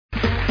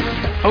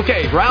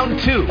Okay, round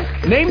two.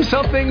 Name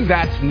something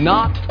that's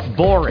not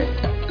boring.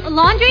 A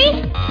laundry?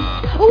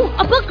 Ooh,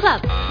 a book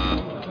club.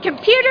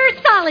 Computer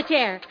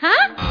solitaire,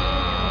 huh?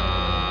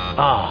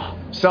 Ah,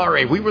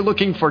 sorry, we were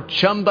looking for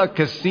Chumba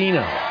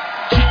Casino.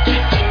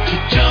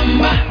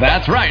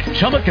 That's right,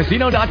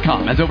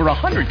 ChumbaCasino.com has over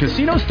 100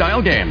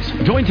 casino-style games.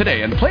 Join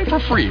today and play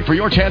for free for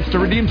your chance to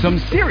redeem some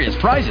serious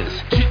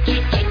prizes.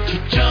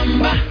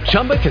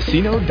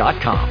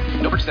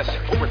 ChumbaCasino.com. No purchase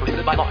necessary. Void where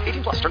prohibited by law.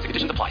 18 plus. Terms and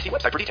conditions apply. See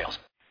website for details.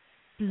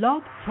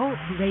 Blog Talk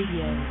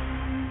Radio.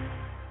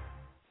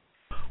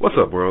 What's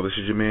up, world? This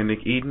is your man,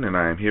 Nick Eden, and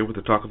I am here with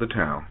the talk of the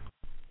town.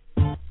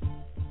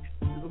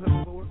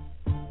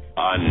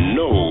 I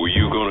know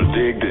you're gonna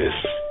dig this.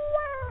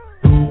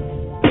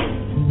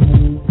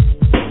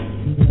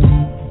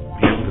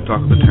 Here with the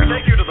talk of the town.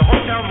 Take you to the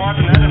Hotel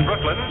Martinet in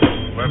Brooklyn,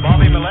 where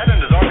Bobby Millett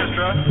and his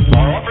orchestra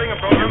are offering a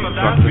program of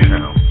dance music.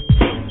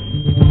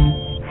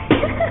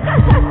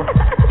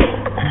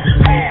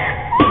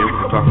 Here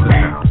with the talk of the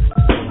town.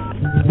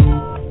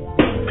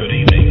 Good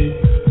evening.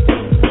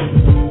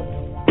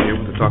 Here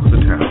with the talk of the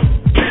town.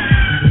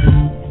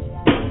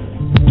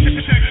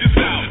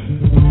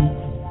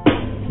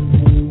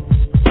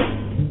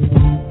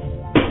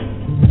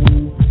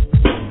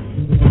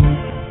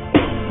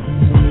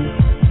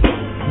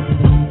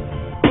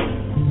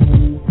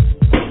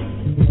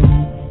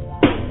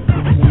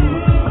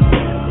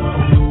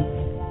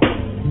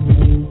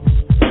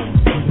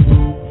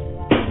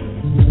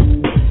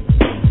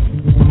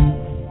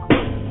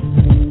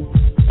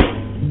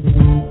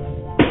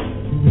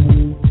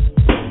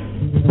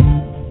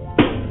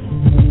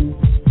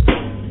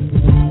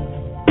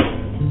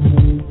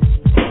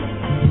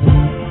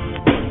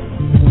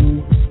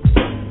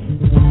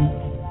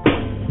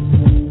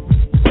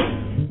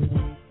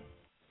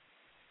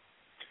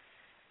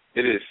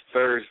 It is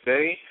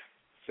Thursday,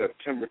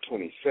 September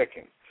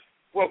 22nd.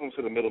 Welcome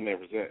to the Middleman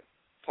Present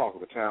Talk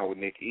of the Town with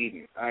Nick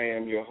Eden. I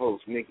am your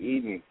host, Nick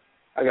Eden.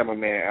 I got my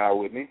man Al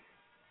with me.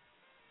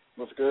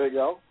 What's good,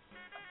 y'all?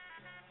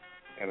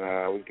 And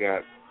we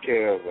got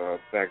Kev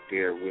back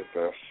there with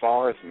a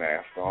SARS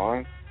mask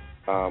on,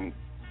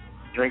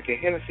 drinking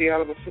Hennessy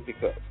out of a sippy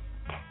cup.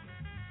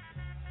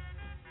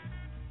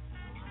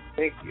 I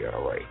think you're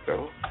all right,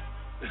 though.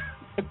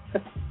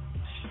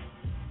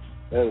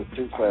 That was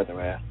too funny,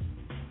 man.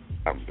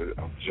 I'm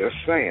just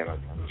saying.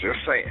 I'm just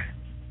saying.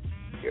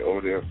 You're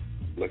over there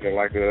looking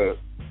like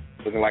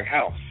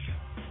House.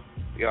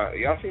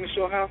 Y'all seen the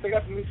show House? They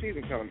got the new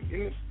season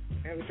coming.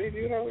 Haven't they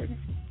did it already?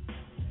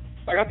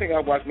 Like, I think I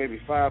watched maybe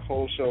 5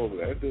 whole shows of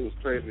that. That dude was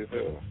crazy as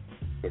hell.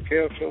 But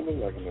Kev sure looked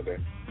like him today.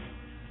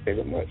 Thank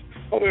you much.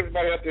 Hope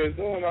everybody out there is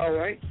doing all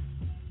right.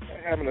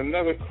 Having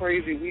another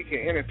crazy week of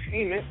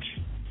entertainment.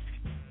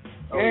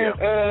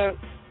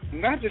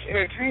 Not just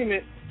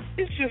entertainment,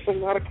 it's just a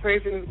lot of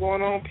craziness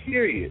going on,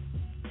 period.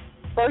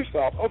 First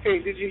off, okay,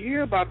 did you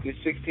hear about this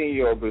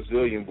 16-year-old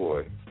Brazilian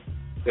boy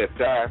that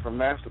died from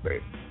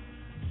masturbating?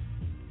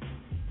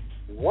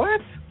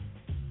 What?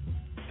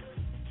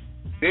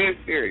 Dead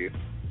serious.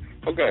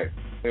 Okay,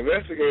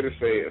 investigators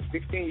say a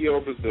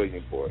 16-year-old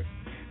Brazilian boy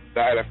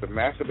died after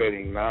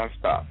masturbating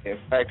nonstop. In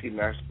fact, he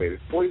masturbated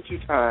 42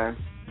 times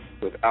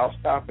without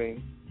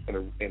stopping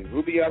in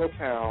Rubiado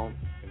town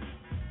in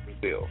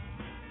Brazil.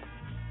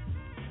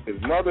 His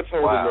mother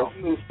told the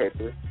local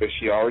newspaper that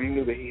she already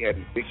knew that he had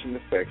addiction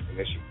effects and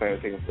that she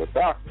planned to take him to a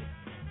doctor.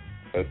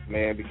 The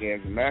man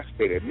began to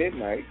masturbate at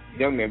midnight. The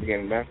young man began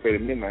to masturbate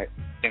at midnight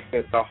and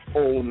spent the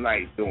whole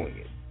night doing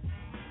it.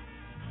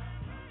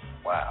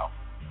 Wow.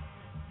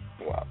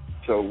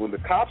 So when the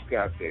cops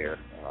got there,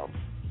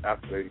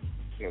 after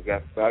they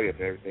got the body and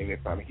everything, they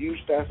found a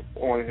huge stash of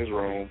porn in his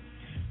room,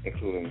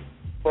 including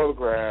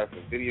photographs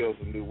and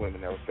videos of new women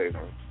that were saved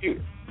on his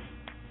computer.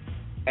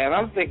 And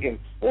I'm thinking,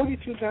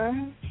 42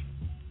 times?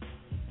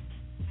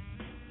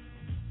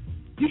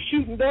 You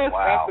shooting dust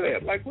after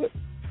that? Like, what?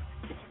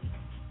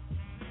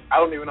 I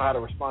don't even know how to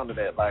respond to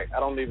that. Like, I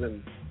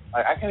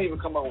can't even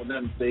come up with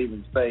nothing to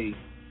even say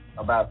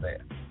about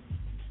that.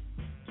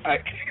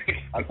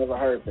 I've never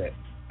heard that.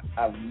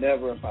 I've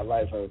never in my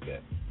life heard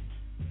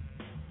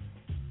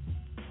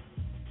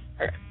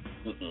that.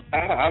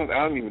 I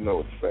don't even know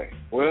what to say.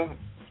 Well,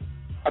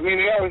 I mean,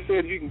 they always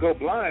said you can go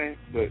blind,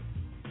 but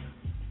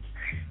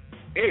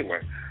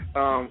anyway.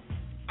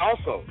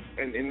 Also,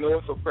 and you know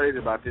what's so crazy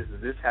about this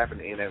is this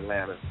happened in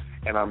Atlanta,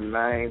 and I'm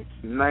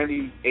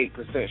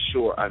 98%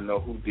 sure I know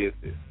who did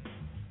this.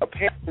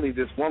 Apparently,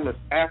 this woman's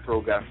afro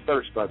got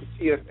searched by the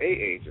TSA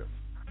agent.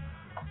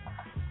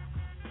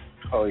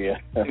 Oh, yeah.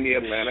 In the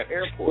Atlanta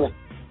airport.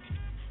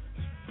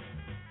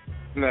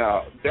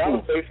 Now,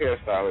 Dallas-based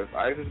hairstylist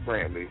Isis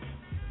Brantley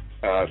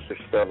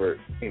discovered,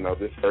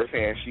 this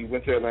firsthand. She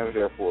went to Atlanta's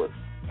airport,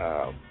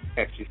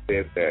 and she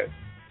said that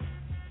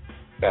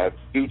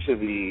due to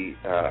the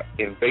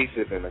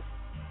invasive and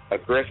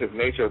aggressive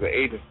nature of the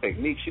agent's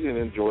technique, she didn't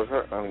enjoy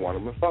her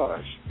unwanted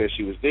massage. She said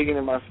she was digging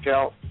in my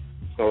scalp,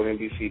 told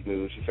NBC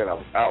News. She said I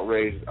was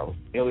outraged, I was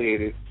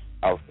humiliated,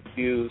 I was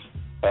confused.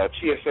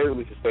 TSA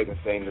released a statement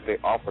saying that they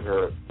offered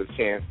her the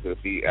chance to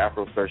be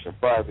afro searched in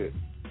private,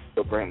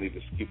 so Brantley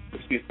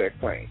disputes that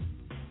claim.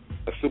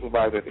 A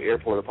supervisor at the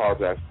airport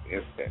apologized for the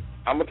incident.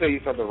 I'm going to tell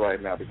you something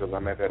right now because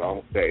I'm at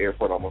that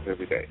airport almost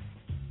every day.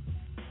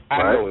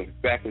 I know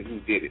exactly who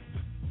did it.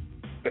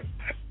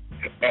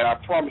 And I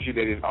promise you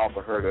they didn't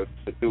offer her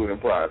to do it in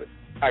private.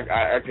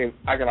 I can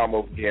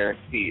almost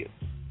guarantee it.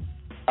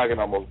 I can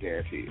almost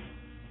guarantee it.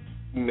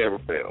 Never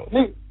fails.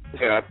 And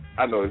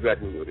I know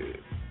exactly who it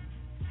is.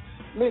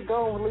 Nick, go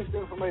on and release the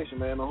information,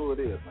 man, on who it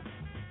is, man.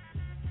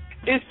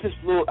 It's this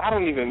little, I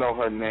don't even know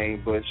her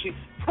name, but she's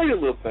pretty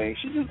little thing.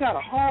 She just got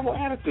a horrible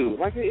attitude.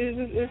 Like,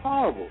 it's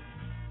horrible.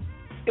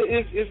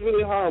 It's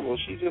really horrible.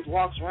 She just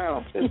walks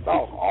around pissed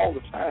off all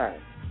the time.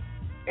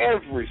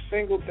 Every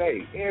single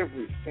day.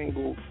 The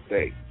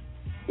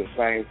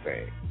same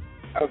thing.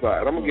 I was like,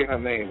 I'm going to get her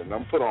name and I'm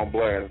going to put on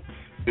blast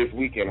this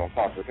weekend on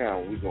Talk of the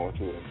Town when we go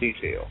into it in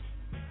detail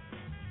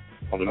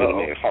on the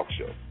Middleman Talk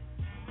Show.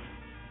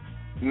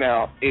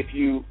 Now, if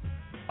you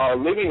are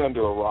living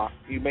under a rock,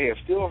 you may have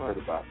still heard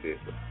about this.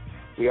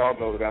 We all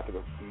know that after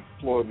the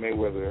Floyd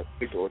Mayweather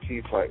Victor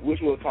Ortiz fight,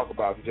 which we'll talk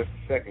about in just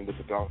a second with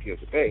the Donkey of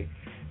the Day,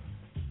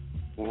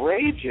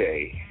 Ray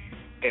J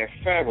and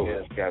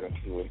Fabulous got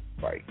into a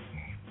fight.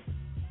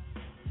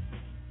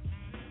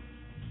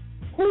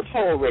 Who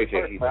told Ray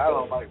J? I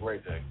don't like Ray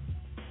J.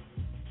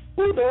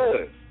 Who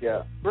does?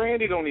 Yeah.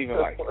 Brandy don't even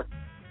like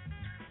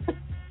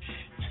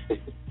it.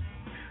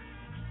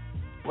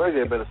 Ray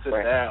J better sit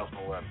down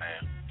somewhere,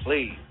 man.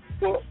 Please.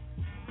 Well,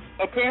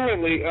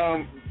 apparently,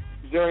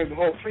 during the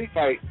whole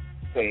pre-fight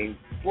thing,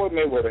 Floyd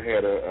Mayweather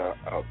had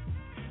a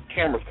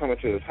cameras coming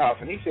to his house,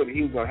 and he said that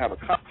he was going to have a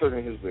concert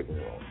in his living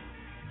room.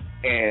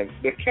 And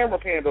the camera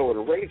panned over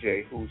to Ray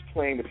J, who's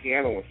playing the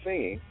piano and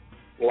singing,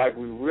 like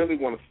we really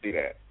want to see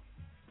that.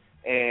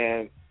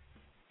 And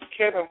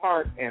Kevin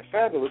Hart and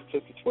Fabulous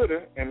took to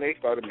Twitter, and they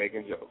started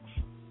making jokes.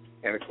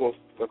 And, of course,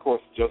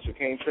 jokes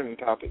became trending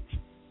topics.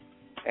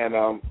 And,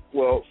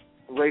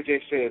 Ray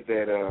J said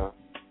that,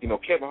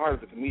 Kevin Hart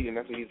is a comedian,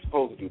 that's what he's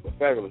supposed to do, but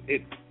Fabulous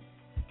isn't.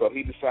 So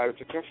he decided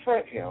to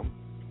confront him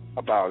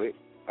about it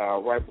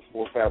right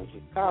before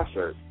Fabulous'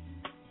 concert.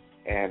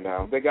 And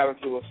they got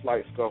into a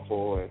slight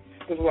scuffle, and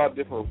there's a lot of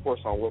different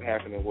reports on what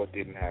happened and what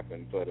didn't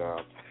happen. But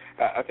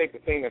I think the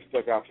thing that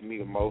stuck out to me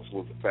the most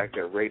was the fact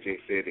that Ray J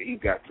said that he's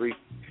got three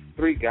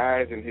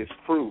guys in his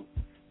crew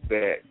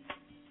that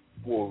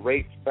will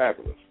rape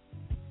Fabulous.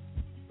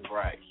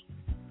 Right.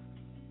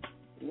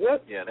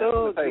 What? Yeah,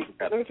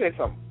 let me tell you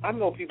something. I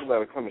know people that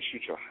will come and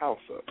shoot your house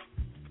up.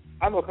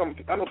 I know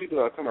people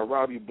that will come and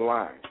rob you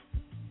blind.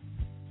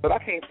 But I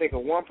can't think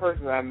of one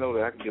person that I know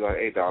that I can be like,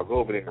 hey, dog, go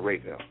over there and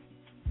rape them.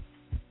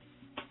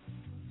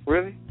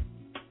 Really?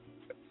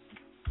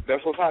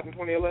 That's what's hot in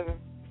 2011?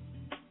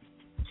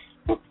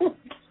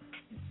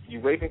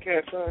 You raping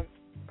Cat's son?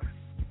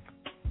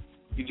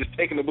 You just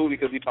taking the booty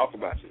because he talked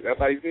about you. That's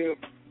how you feel?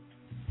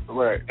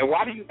 Right. And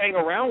why do you hang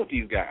around with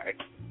these guys?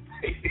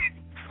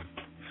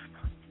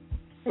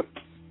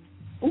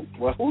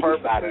 What's Who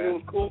perfect? decided it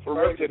was cool for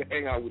Ray J to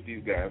hang out with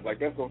these guys? Like,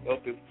 that's going to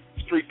help his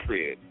street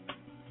cred.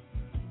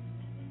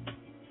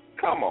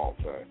 Come on,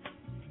 son.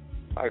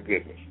 My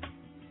goodness.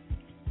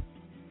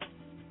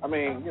 I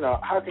mean,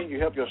 how can you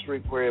help your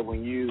street cred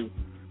when you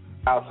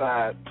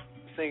outside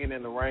singing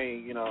in the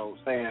rain,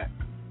 saying,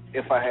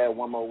 if I had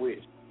one more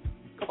wish?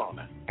 Come on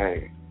now.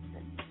 Hey.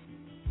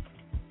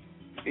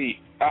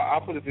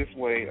 I'll put it this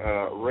way.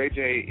 Ray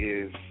J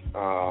is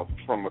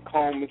from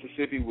Macomb,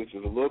 Mississippi, which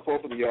is a little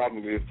closer to y'all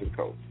than it is to the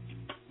coast.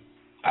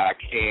 I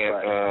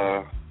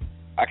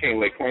can't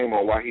lay claim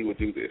on why he would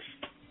do this.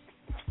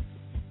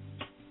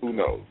 Who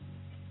knows?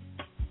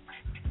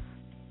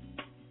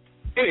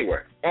 Anyway,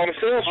 on the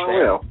sales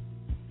front,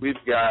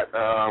 we've got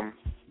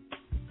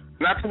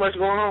not too much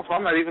going on, so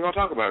I'm not even going to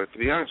talk about it, to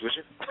be honest with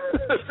you.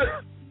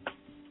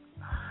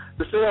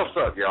 The sales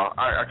suck, y'all.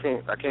 I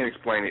can't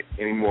explain it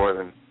any more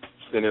than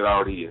it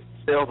already is.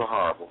 Sales are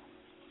horrible.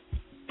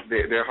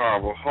 They're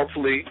horrible.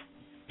 Hopefully,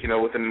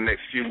 within the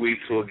next few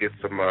weeks we'll get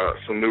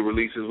some new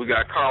releases. We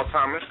got Carl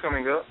Thomas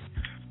coming up,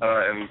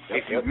 and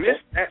if you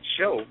missed that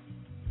show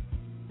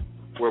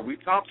where we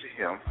talked to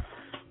him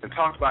and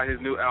talked about his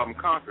new album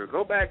Conquer,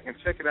 go back and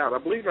check it out. I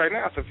believe right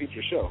now it's a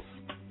feature show.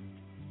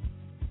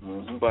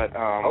 Mm-hmm. But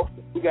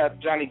we got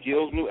Johnny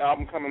Gill's new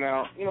album coming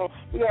out.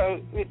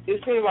 It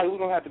seems like we're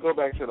gonna have to go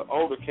back to the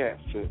older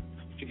cats to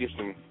get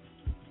some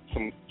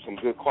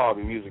good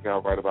quality music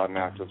out right about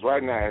now, because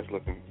right now it's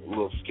looking a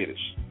little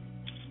skittish.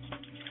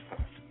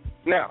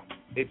 Now,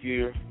 if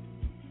you're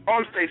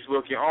on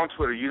Facebook, you're on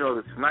Twitter, you know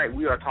that tonight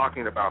we are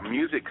talking about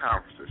music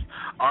conferences.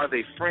 Are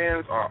they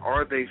friends or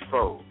are they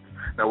foes?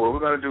 Now, what we're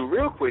going to do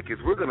real quick is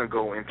we're going to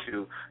go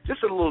into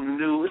just a little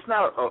new, it's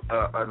not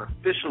an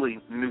officially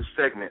new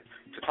segment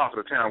to Talk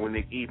of the Town with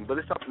Nick Eden, but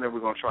it's something that we're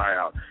going to try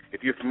out.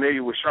 If you're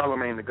familiar with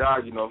Charlamagne the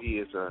God, you know he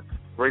is a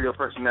radio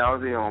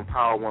personality on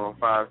Power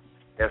 105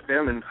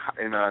 FM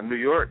in New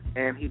York,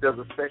 and he does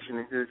a section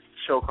in his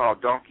show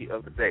called Donkey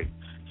of the Day.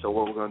 So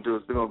what we're going to do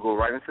is we're going to go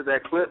right into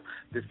that clip.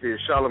 This is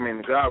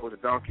Charlamagne the God with the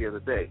Donkey of the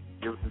Day.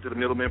 You listen to the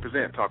Middlemen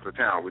Present Talk of the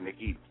Town with Nick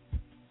Eden.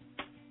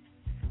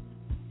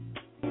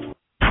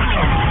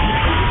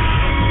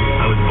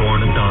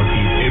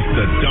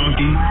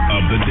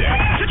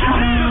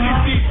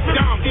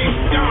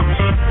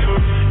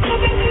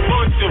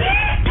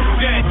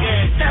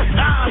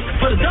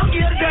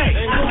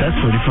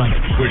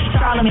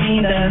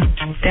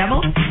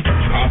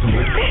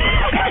 Possibly.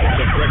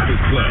 The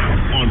Breakfast Club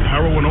on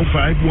Power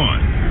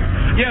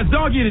 105.1. Yeah,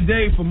 doggy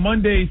today for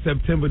Monday,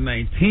 September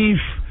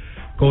 19th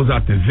goes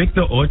out to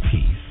Victor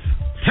Ortiz.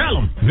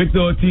 Tell him.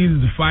 Victor Ortiz is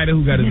the fighter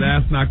who got his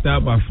ass knocked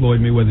out by Floyd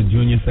Mayweather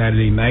Jr.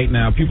 Saturday night.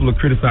 Now, people are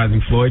criticizing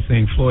Floyd,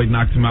 saying Floyd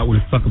knocked him out with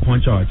a sucker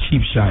punch or a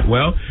cheap shot.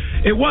 Well,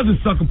 it was a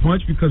sucker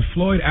punch because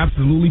Floyd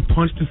absolutely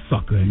punched a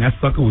sucker, and that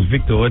sucker was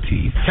Victor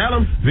Ortiz. Tell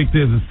him.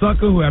 Victor is a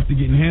sucker who, after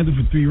getting handled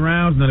for 3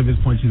 rounds, none of his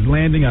punches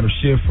landing out of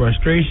sheer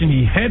frustration,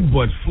 he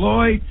headbutts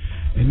Floyd,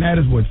 and that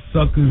is what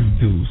suckers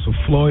do. So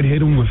Floyd hit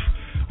him with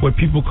what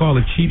people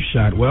call a cheap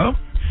shot. Well,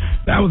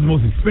 that was the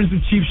most expensive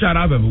cheap shot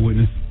I've ever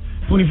witnessed.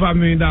 $25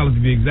 million to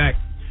be exact.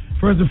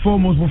 First and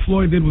foremost, what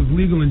Floyd did was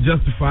legal and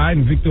justified,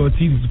 and Victor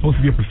Ortiz is supposed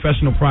to be a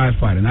professional prize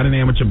fighter, not an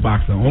amateur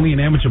boxer. Only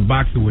an amateur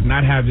boxer would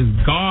not have his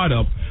guard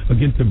up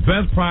against the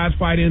best prize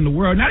fighter in the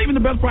world. Not even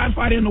the best prize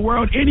fighter in the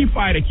world, any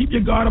fighter. Keep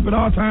your guard up at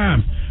all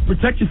times.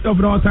 Protect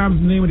yourself at all times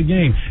is the name of the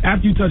game.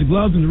 After you touch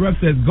gloves and the ref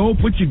says, go,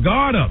 put your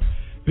guard up.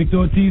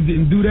 Victor Ortiz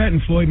didn't do that,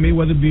 and Floyd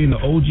Mayweather, being the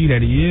OG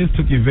that he is,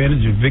 took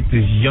advantage of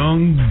Victor's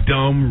young,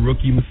 dumb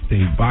rookie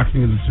mistake.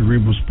 Boxing is a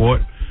cerebral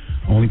sport.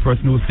 Only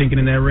person who was thinking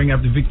in that ring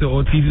after Victor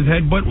Ortiz's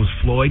headbutt was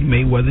Floyd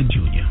Mayweather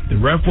Jr. The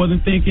ref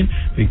wasn't thinking.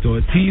 Victor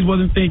Ortiz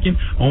wasn't thinking.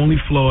 Only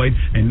Floyd.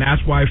 And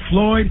that's why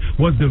Floyd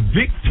was the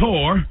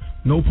victor,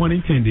 no pun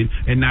intended,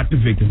 and not the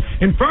victim.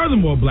 And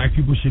furthermore, black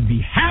people should be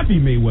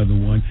happy Mayweather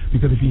won,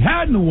 because if he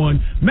hadn't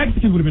won,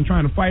 Mexicans would have been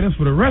trying to fight us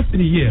for the rest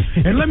of the year.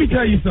 And let me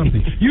tell you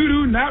something. You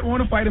do not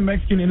want to fight a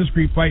Mexican in a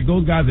street fight.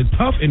 Those guys are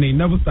tough, and they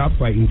never stop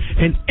fighting.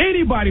 And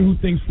anybody who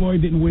thinks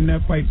Floyd didn't win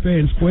that fight fair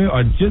and square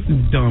are just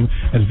as dumb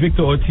as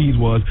Victor Ortiz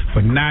was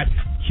for not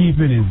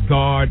keeping his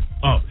guard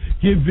up.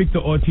 Give Victor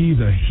Ortiz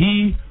a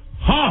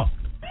hee-haw.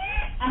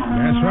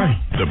 That's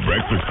right. The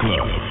Breakfast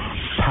Club.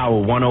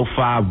 Power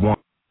 105.1.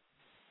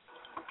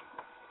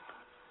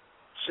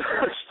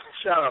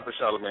 Shout out to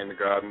Charlamagne the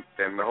God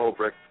and the whole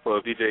Breakfast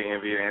Club, DJ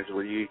Envy and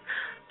Angela Yee.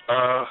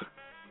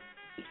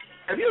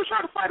 Have you ever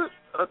tried to fight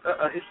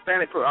a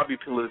Hispanic, I'll be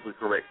politically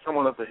correct,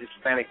 someone of the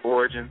Hispanic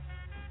origin?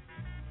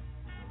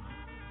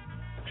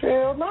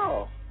 Hell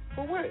no.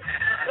 For what?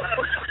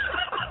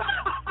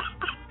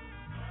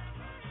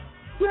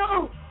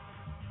 No.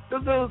 The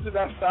dudes do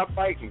not stop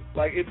fighting.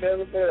 Like, it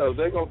never fails.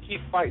 They're going to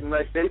keep fighting.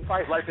 Like, they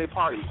fight like they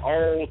party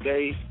all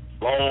day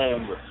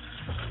long.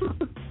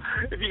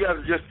 If you guys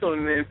are just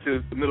tuning in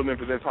to the Middleman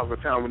Presents Talk of the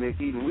Town with Nick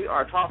Eden, we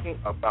are talking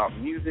about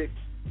music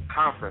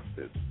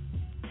conferences.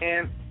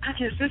 And I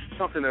guess this is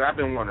something that I've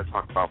been wanting to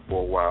talk about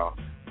for a while.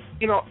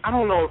 You know, I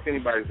don't know if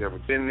anybody's ever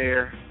been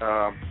there.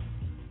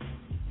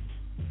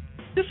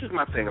 This is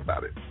my thing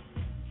about it.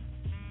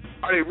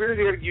 Are they really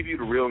there to give you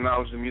the real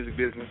knowledge of the music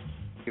business?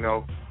 You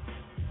know,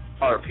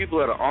 are people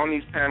that are on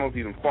these panels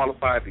even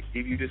qualified to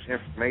give you this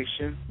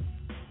information?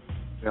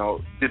 You know,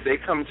 did they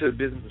come into the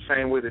business the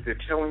same way that they're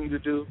telling you to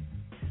do?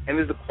 And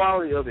is the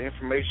quality of the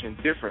information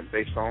different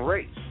based on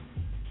race?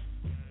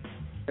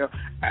 You know,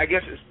 I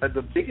guess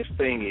the biggest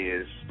thing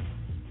is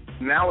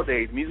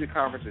nowadays music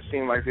conferences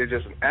seem like they're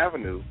just an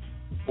avenue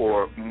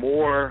for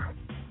more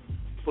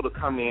people to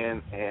come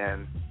in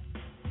and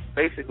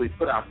basically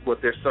put out what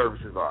their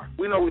services are.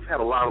 We know we've had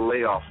a lot of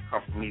layoffs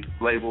come from these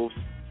labels.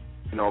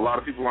 You know, a lot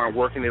of people aren't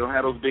working. They don't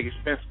have those big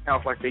expense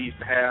accounts like they used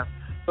to have.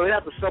 So they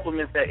have to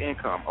supplement that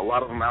income. A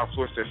lot of them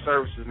outsource their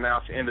services now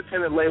to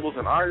independent labels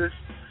and artists,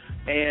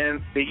 and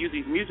they use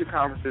these music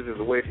conferences as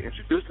a way to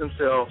introduce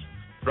themselves,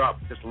 drop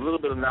just a little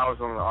bit of knowledge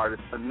on the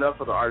artist, enough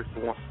for the artist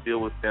to want to deal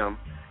with them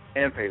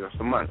and pay them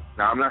some money.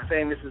 Now, I'm not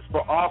saying this is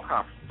for all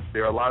conferences.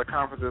 There are a lot of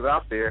conferences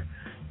out there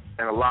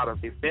and a lot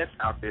of events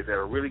out there that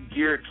are really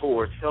geared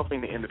towards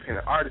helping the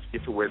independent artists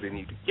get to where they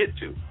need to get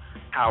to.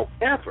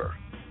 However,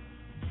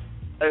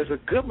 there's a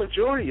good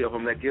majority of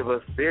them that give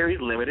us very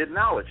limited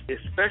knowledge,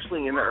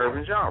 especially in the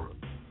urban genre.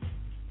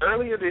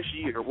 Earlier this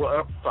year,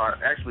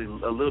 actually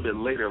a little bit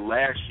later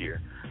last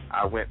year,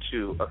 I went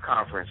to a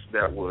conference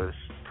that was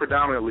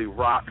predominantly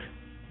rock,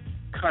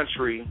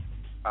 country,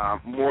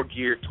 more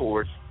geared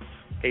towards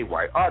a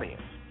white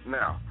audience.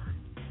 Now,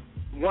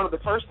 one of the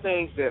first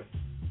things that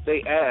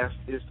they asked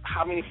is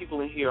how many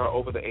people in here are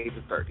over the age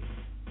of 30.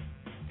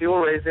 People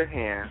raised their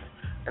hand,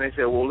 and they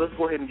said, well, let's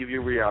go ahead and give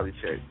you a reality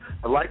check.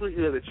 The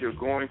likelihood that you're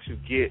going to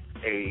get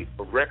a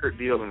record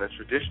deal in the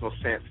traditional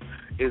sense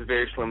is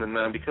very slim to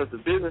none, because the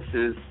business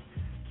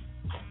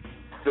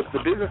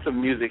of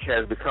music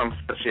has become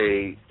such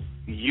a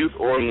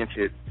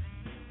youth-oriented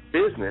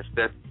business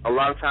that a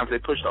lot of times they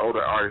push the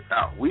older artists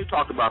out. We've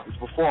talked about this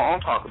before on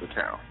Talk of the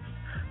Town.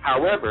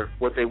 However,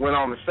 what they went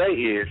on to say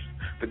is,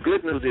 the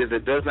good news is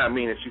it does not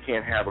mean that you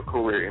can't have a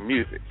career in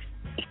music.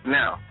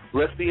 Now,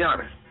 let's be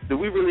honest. Do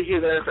we really hear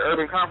that at the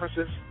urban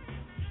conferences?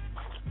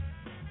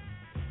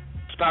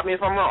 Stop me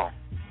if I'm wrong.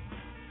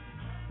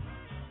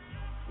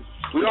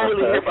 We don't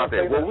really hear about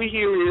that. What we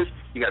hear is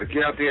you got to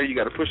get out there, you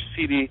got to push the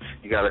CD,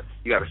 you got to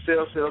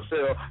sell.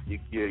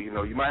 You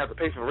know, you might have to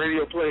pay for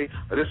radio play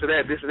or this or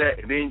that,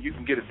 and then you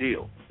can get a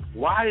deal.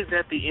 Why is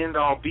that the end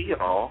all be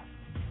all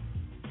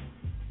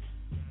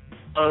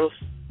of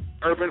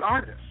urban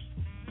artists?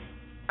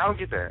 I don't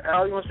get that.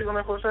 Al, you want to speak on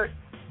that for a sec?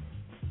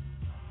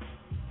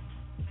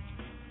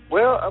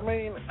 Well, I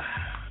mean,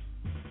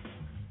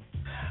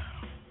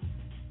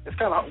 it's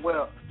kind of,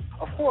 well,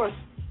 of course,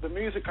 the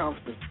music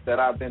conferences that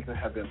I've been to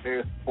have been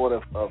very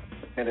supportive of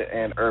independent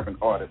and urban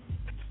artists.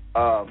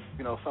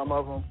 You know, some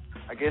of them,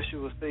 I guess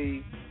you will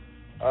see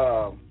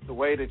the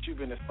way that you've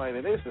been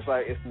explaining this, it's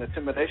like it's an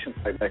intimidation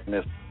type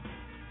mechanism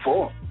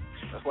for them.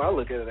 That's why I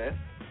look at it as.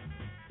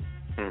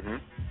 Mm-hmm.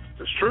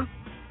 It's true.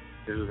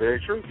 This is very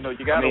true. You know,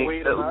 you got to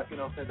weed them out. You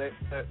know, they're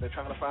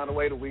trying to find a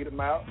way to weed them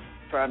out,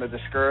 trying to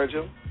discourage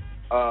them.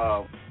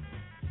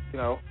 You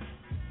know,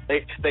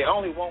 they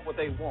only want what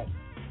they want.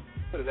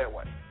 Put it that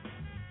way.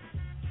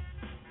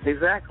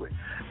 Exactly.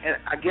 And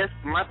I guess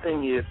my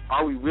thing is,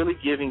 are we really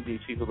giving these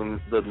people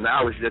the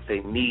knowledge that they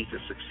need to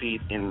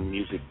succeed in the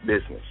music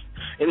business,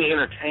 in the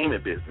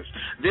entertainment business?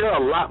 There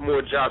are a lot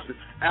more jobs.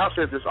 Al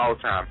says this all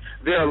the time.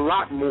 There are a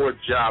lot more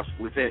jobs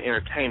within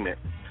entertainment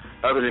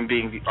other than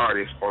being the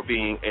artist or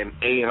being an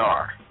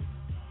A&R.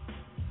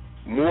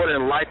 More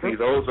than likely,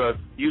 those are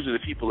usually the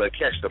people that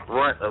catch the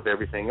brunt of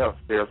everything else.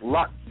 There's a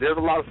lot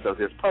of stuff.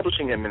 There's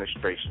publishing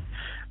administration.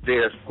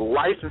 There's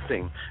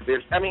licensing.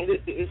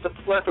 It's a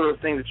plethora of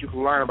things that you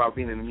can learn about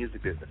being in the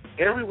music business.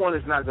 Everyone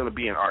is not going to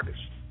be an artist.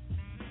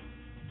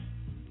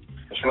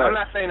 Right. I'm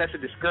not saying that to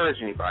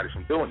discourage anybody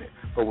from doing it,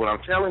 but what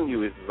I'm telling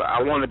you is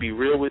I want to be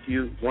real with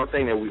you. One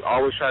thing that we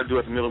always try to do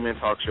at the Middlemen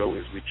Talk Show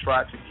is we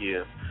try to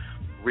give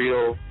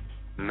real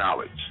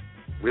knowledge.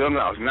 Real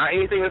knowledge. Not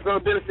anything that's going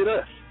to benefit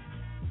us.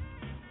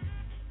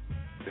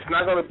 It's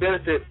not going to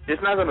benefit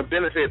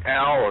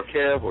Al or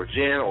Kev or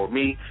Jen or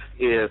me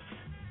if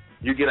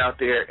you get out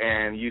there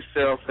and you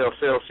sell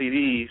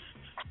CDs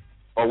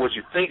or what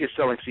you think is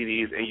selling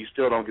CDs and you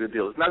still don't get a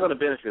deal. It's not going to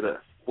benefit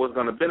us. What's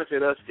going to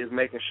benefit us is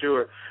making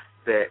sure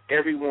that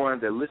everyone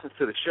that listens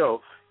to the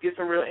show gets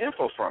some real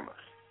info from us.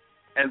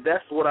 And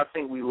that's what I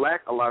think we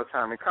lack a lot of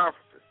time in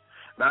conferences.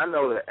 Now, I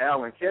know that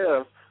Al and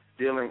Kev,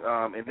 dealing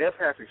in their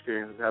past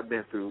experiences, have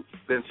been to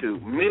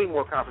many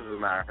more conferences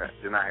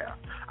than I have.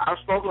 I've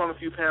spoken on a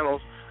few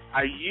panels.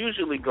 I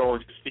usually go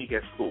and speak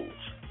at schools.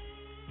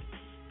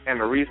 And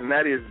the reason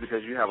that is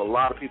because you have a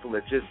lot of people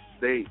that just,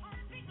 they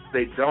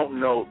don't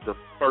know the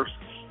first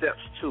steps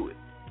to it.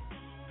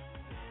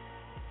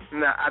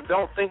 Now, I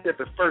don't think that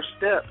the first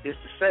step is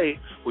to say,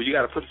 well, you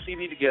got to put a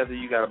CD together,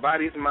 you got to buy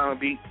these amount of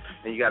beats,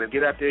 and you got to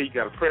get out there, you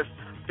got to press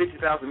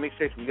 50,000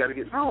 mixtapes, and you got to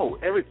get, no,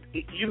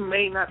 you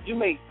may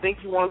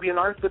think you want to be an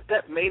artist, but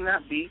that may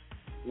not be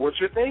what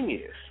your thing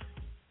is.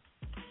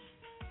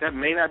 That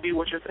may not be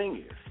what your thing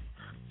is.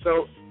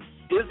 So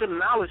is the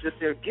knowledge that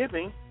they're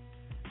giving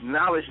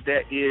knowledge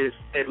that is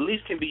at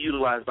least can be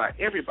utilized by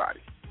everybody?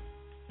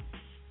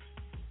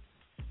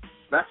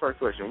 That's our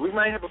question. We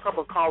might have a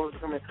couple of callers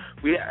come in.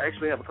 We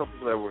actually have a couple of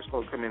people that were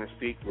supposed to come in and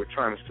speak. We're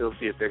trying to still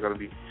see if they're going to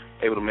be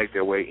able to make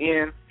their way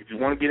in. If you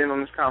want to get in on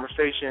this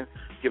conversation,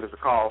 give us a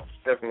call,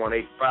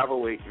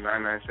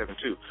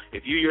 718-508-9972.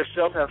 If you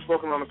yourself have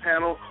spoken on the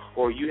panel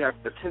or you have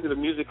attended a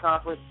music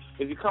conference,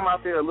 if you come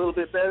out there a little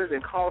bit better,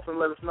 then call us and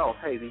let us know,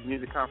 hey, these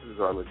music conferences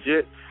are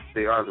legit.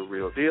 They are the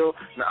real deal.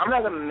 Now, I'm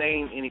not going to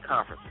name any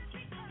conferences.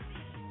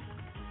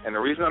 And the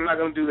reason I'm not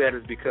going to do that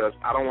is because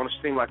I don't want to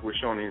seem like we're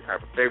showing any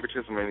type of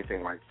favoritism or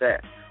anything like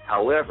that.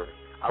 However,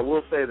 I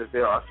will say that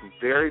there are some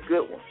very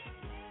good ones,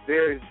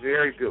 very,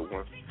 very good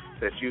ones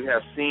that you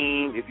have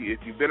seen. If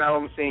you've been out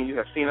on the scene, you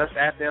have seen us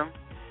at them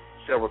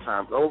several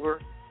times over.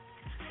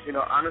 You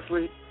know,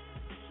 honestly,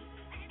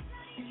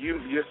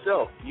 you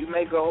yourself, you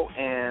may go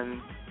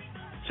and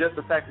just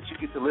the fact that you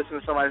get to listen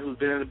to somebody who's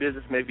been in the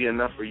business may be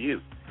enough for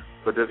you.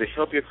 But does it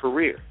help your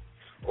career?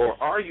 Or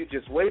are you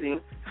just waiting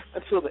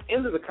until the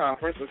end of the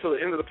conference, until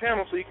the end of the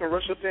panel, so you can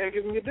rush up there and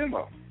give them your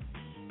demo?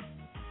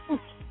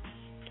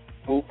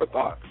 Food for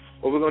thought.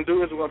 What we're going to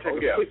do is we're going to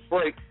take a quick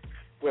break.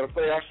 We're going to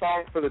play our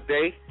song for the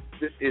day.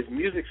 This is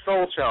Musiq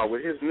Soulchild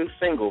with his new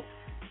single,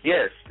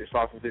 Yes. It's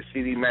off of this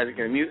CD, Magic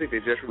and Music. They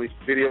just released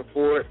a video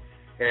for it,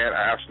 and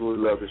I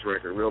absolutely love this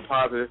record. Real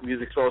positive.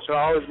 Musiq Soulchild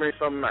always brings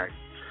something nice.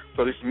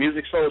 So this is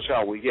Musiq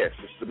Soulchild with Yes.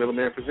 This is the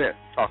Middlemen Present.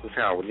 Talk to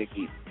Town with Nick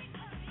Eaton.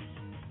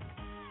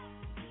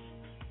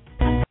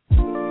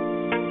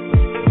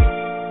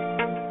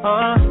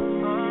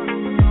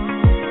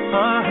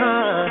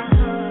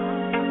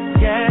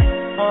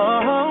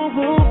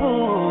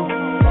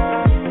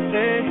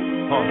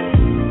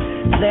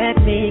 Let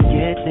me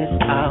get this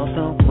out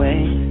the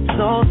way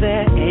so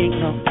there ain't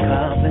no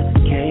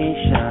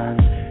complications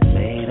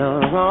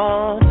later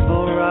on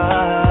for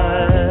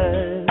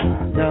us.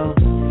 No,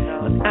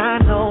 but I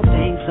know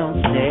things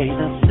don't stay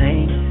the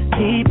same.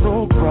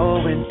 People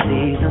grow and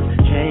seasons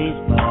change,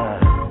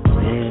 but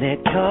when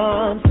it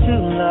comes to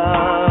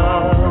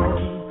love,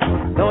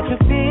 don't you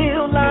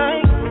feel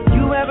like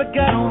you ever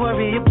gotta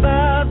worry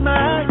about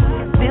my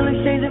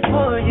feelings changing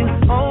for you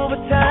over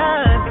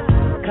time?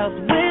 'Cause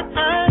when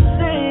I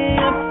say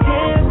I'm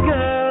here,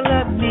 girl, I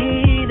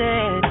mean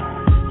it.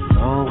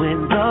 So when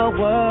the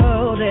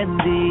world and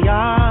the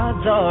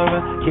odds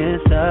are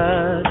against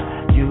us,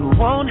 you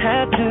won't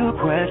have to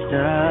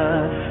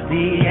question.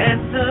 The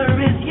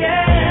answer is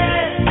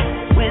yes.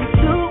 When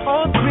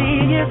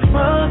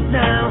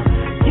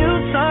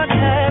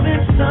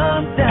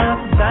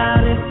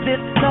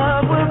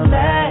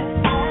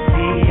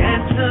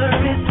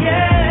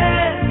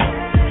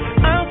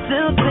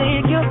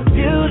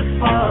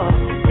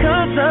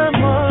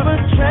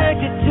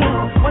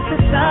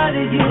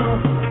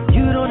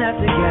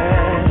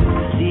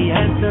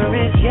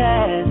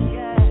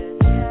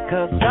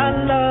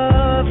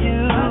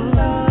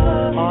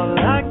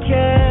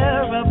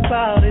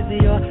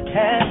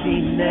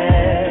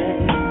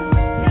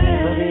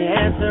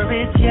answer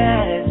is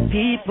yes.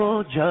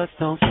 People just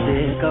don't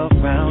stick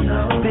around,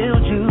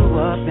 build you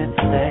up and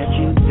let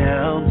you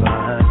down,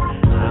 but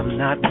I'm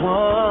not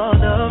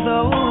one of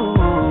those.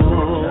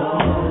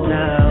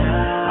 Now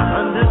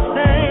I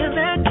understand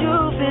that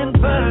you've been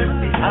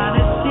burned.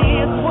 Honesty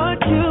is what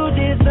you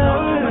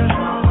deserve.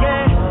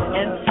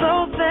 Yeah, and so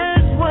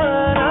that's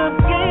what I'm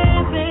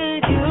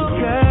giving you,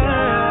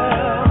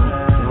 girl.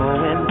 So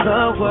when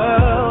the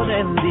world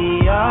and the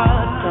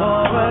odds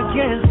are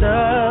against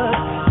us,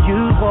 you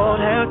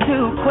won't have to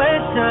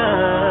question.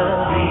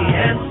 The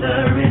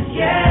answer is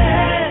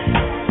yes.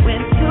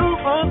 When 2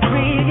 or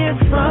 3 years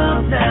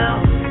from now,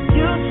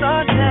 you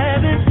start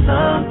having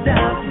some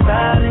doubts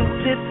about if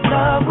this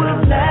love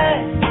will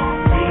last.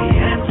 The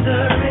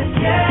answer is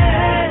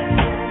yes.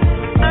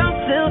 I'll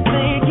still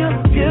think you're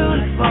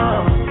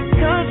beautiful,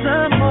 'cause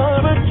I'm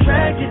more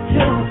attracted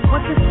to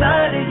what's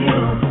inside of you.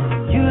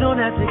 You don't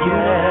have to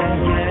guess.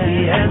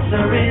 The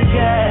answer is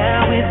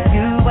yeah. If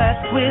you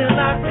ask, will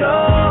I go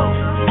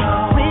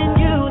when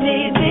you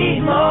need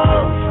me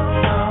most?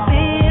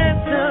 The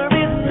answer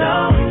is no.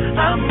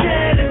 I'm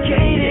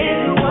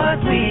dedicated to what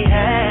we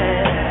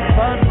have,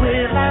 but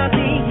will I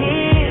be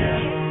here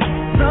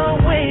the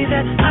way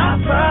that I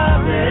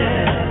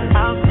promised?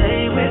 I'll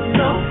stay with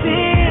no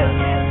fear.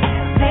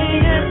 The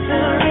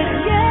answer is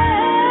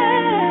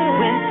yes.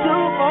 When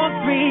 2 or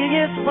 3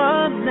 years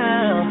from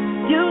now,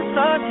 you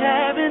start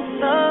having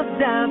some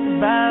doubts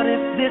about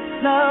if this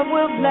love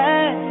will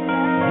last.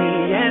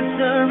 The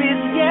answer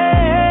is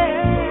yes.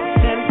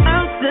 And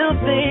I'll still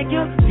think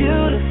you're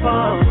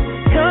beautiful,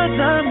 'cause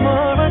I'm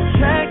more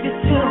attracted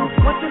to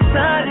what's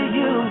inside of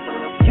you.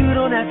 You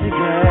don't have to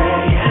guess.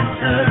 The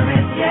answer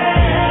is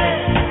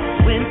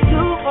yes. When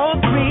 2 or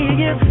 3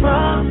 years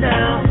from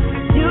now,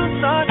 you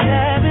start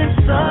having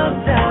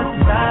some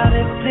doubts about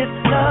if this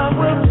love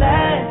will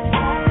last.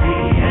 The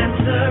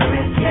answer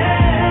is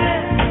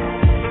yes.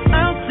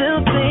 I'll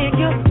still think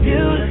you're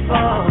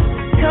beautiful,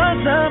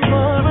 'cause I'm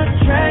more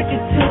attracted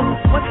to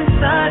what's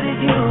inside of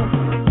you.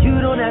 You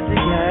don't have to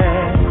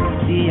guess.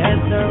 The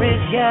answer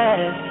is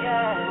yes.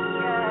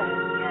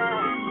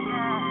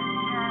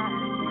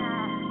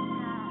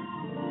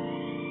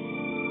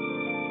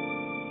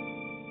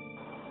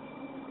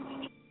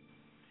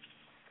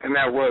 And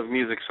that was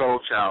Music Soul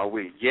Child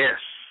with Yes.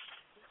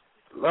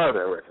 Love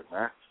that record,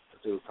 man.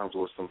 That dude comes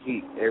with some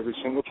heat every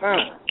single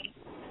time.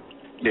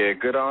 Yeah,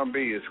 good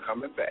R&B is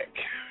coming back.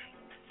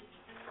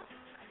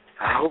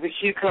 I hope it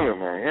keep coming,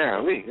 man. Yeah,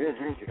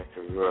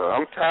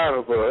 I'm tired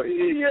of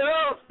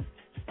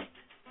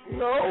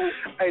No.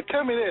 Hey,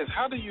 tell me this.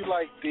 How do you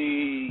like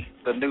the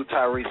new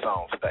Tyrese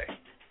song today?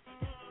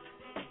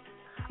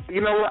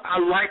 You know what? I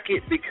like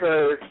it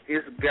because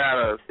it's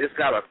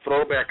got a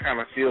throwback kind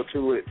of feel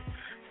to it,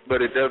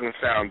 but it doesn't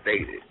sound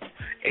dated.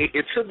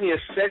 It took me a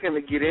second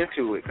to get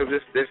into it because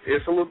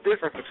it's a little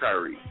different for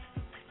Tyrese,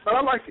 but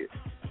I like it.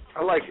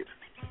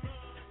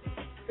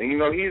 And you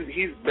know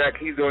he's back.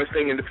 He's doing his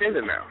thing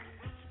independent now.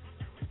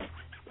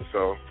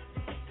 So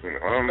you know,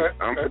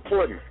 I'm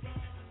supporting it.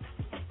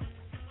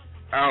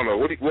 I don't know.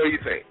 What do you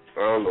think?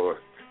 Oh Lord.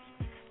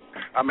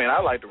 I mean, I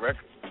like the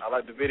record. I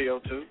like the video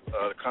too.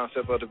 The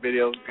concept of the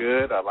video is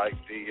good. I like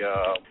the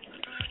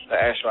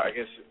actual. I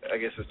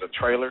guess it's the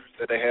trailer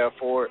that they have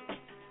for it.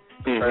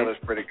 The trailer's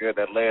pretty good.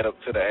 That led up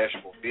to the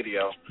actual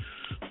video.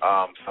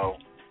 So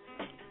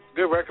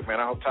good record, man.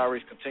 I hope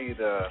Tyrese continue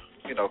to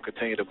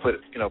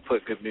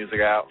put good music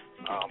out.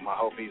 I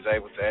hope he's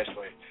able to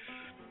actually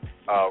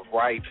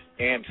write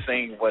and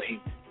sing what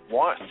he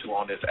wants to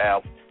on this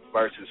album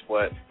versus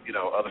what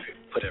other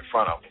people put in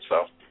front of him.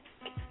 So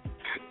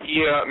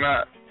yeah,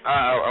 now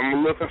I'm a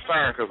little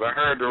concerned because I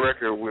heard the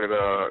record with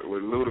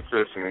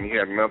Ludacris, and he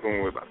had another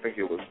one with I think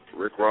it was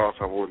Rick Ross.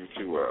 I wasn't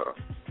too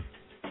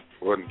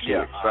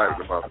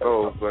excited about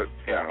those, but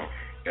I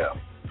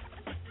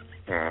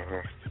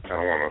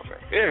don't want to say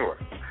anyway.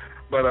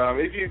 But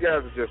if you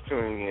guys are just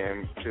tuning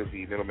in to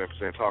the Middleman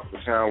Present Talk of the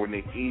Town with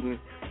Nick Eden,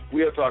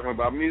 we are talking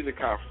about music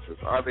conferences.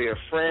 Are they a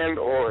friend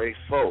or a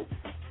foe?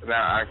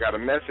 Now, I got a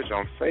message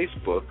on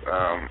Facebook.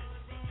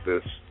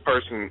 This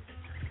person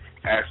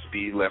asked to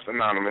be left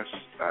anonymous.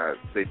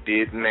 They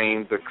did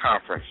name the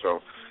conference,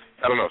 so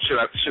I don't know. Should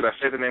I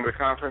say the name of the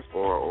conference,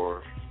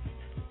 or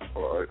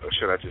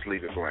should I just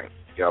leave it blank?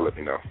 Y'all let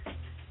me know.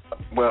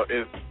 Well,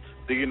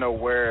 do you know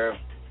where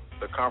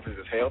the conference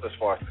is held as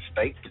far as the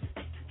state?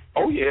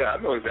 Oh yeah,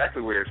 I know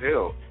exactly where it's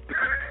held.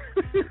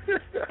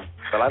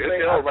 Well, I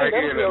think held right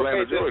here in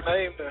Atlanta, Georgia.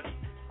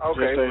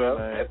 Okay, well,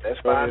 that's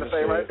fine to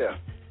say right there.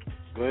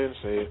 Go ahead and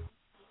say it.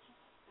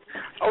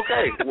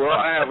 Okay, well,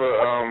 I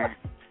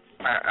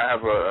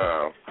have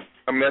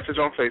a message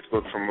on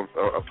Facebook from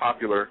a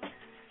popular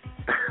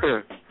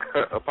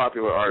a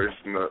popular artist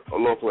in the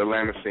local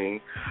Atlanta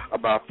scene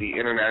about the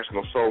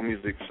International Soul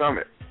Music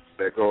Summit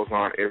that goes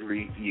on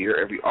every year,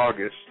 every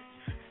August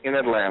in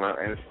Atlanta,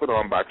 and it's put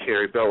on by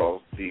Terry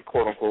Bello, the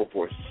quote-unquote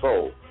voice of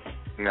soul.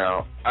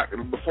 Now,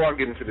 before I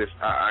get into this,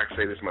 I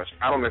say this much.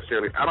 I don't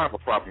have a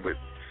problem with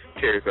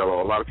Terry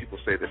Bello. A lot of people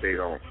say that they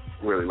don't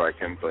really like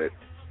him, but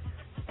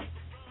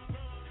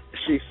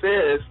she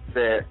says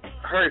that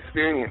her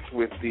experience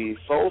with the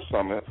Soul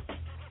Summit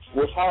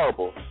was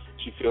horrible.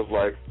 She feels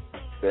like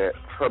that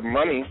her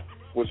money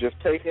was just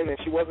taken and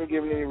she wasn't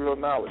given any real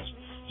knowledge.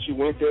 She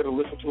went there to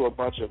listen to a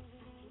bunch of,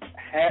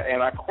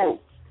 and I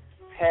quote,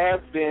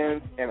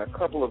 have-beens and a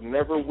couple of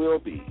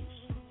never-will-be's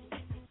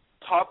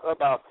talk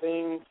about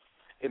things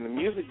in the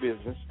music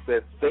business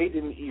that they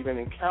didn't even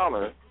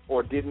encounter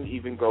or didn't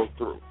even go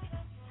through.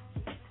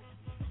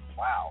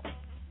 Wow.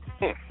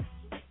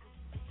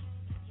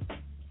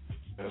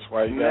 That's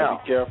why you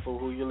gotta be careful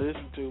who you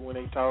listen to when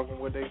they talk and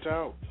what they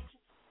talk.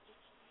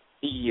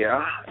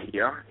 Yeah.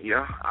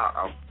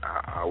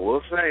 I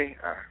will say,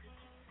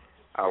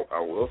 I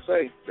will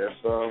say that's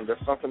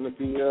something to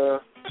be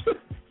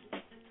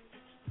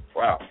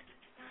wow.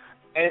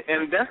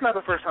 And that's not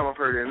the first time I've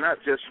heard it, and not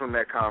just from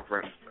that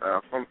conference,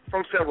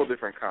 from several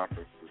different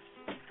conferences.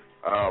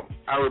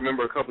 I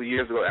remember a couple of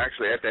years ago,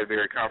 actually at that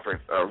very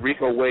conference,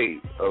 Rico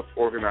Wade of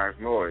Organized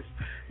Noise,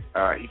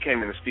 he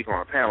came in to speak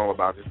on a panel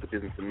about just the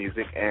business of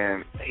music,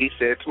 and he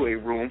said to a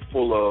room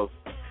full of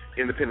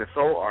independent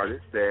soul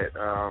artists that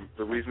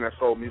the reason that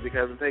soul music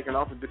hasn't taken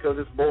off is because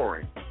it's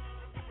boring.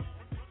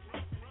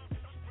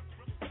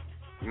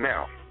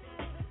 Now,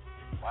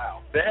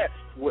 wow, that's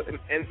what,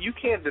 and you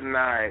can't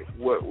deny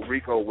what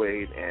Rico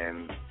Wade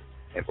and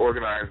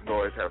Organized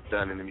Noise have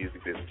done in the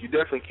music business. You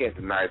definitely can't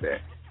deny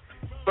that.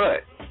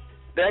 But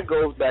that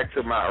goes back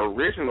to my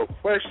original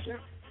question.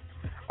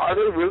 Are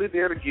they really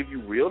there to give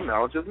you real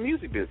knowledge of the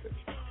music business?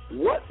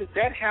 What did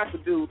that have to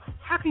do?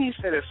 How can you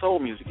say that soul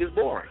music is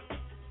boring?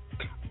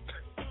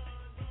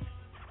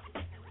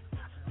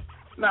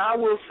 Now, I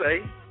will say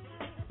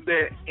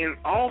that in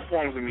all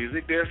forms of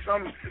music, there's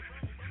some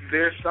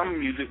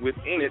music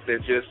within it that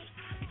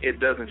it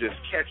doesn't just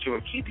catch you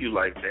and keep you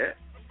like that.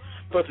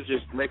 But to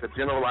just make a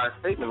generalized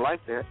statement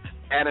like that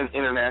at an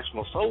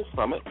international soul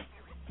summit,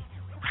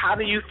 how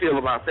do you feel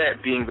about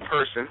that, being the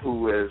person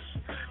who has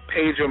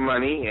paid your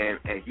money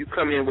and you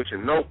come in with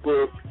your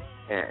notebook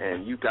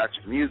and you got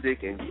your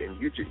music and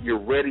you're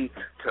ready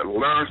to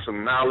learn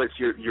some knowledge,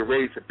 you're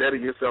ready to better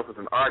yourself as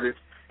an artist,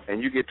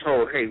 and you get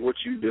told, hey, what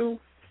you do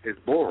is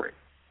boring.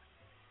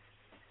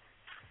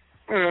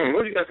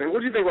 What do you guys think? What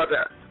do you think about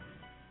that?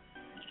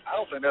 I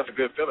don't think that's a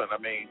good feeling. I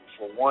mean,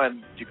 for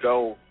one, you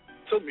go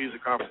to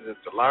music conferences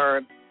to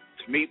learn,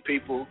 to meet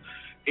people,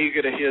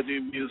 eager to hear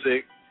new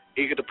music,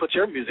 eager to put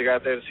your music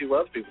out there to see what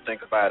other people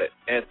think about it.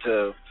 And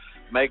to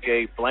make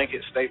a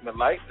blanket statement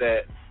like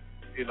that,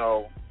 you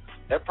know,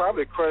 that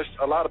probably crushed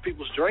a lot of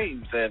people's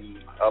dreams and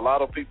a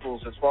lot of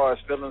people's, as far as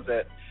feelings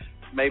that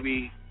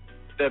maybe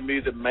their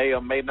music may or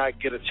may not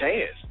get a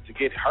chance to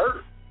get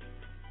heard.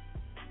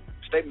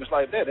 Statements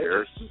like that,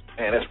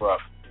 that's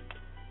rough.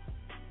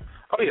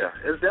 Oh, yeah,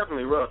 it's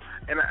definitely rough.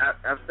 And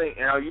I think,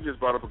 Al, you just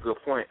brought up a good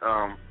point,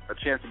 a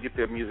chance to get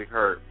their music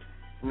heard.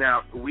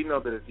 Now, we know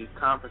that at these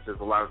conferences,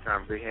 a lot of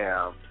times they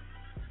have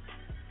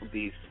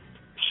these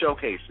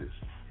showcases,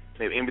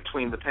 maybe in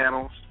between the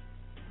panels.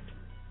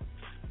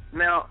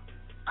 Now,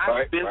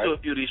 I've been to a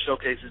few of these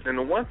showcases, and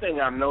the one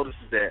thing I've noticed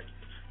is that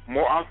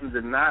more often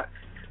than not,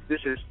 this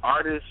is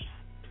artists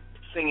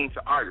singing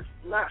to artists.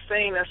 I'm not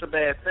saying that's a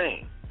bad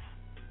thing.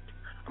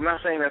 I'm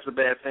not saying that's a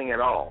bad thing at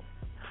all.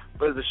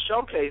 But as a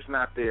showcase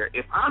not there,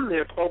 if I'm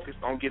there focused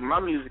on getting my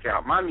music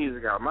out, am I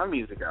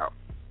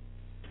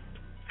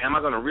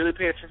going to really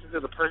pay attention to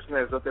the person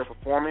that's up there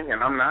performing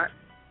and I'm not?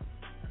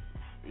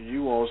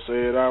 You won't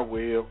say it, I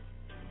will.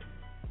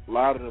 A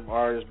lot of them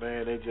artists,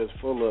 man, they just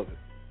full of it.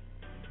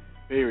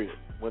 Period.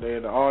 When they're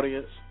in the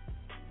audience,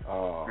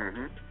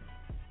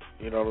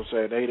 you know what I'm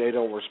saying, they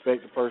don't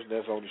respect the person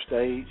that's on the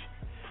stage.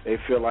 They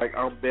feel like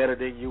I'm better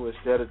than you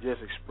instead of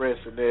just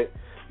expressing that,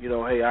 you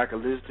know, hey, I can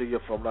listen to you.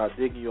 If I'm not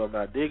digging you, I'm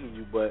not digging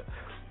you. But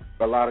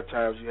a lot of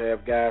times you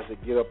have guys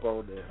that get up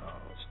on the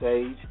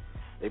stage,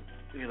 they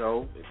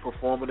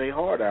performing their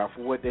heart out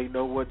for what they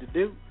know what to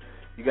do.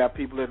 You got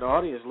people in the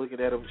audience looking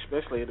at them,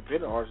 especially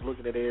independent artists,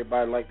 looking at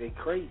everybody like they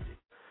crazy.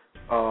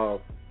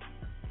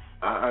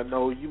 I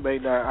know you may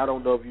not, I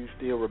don't know if you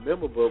still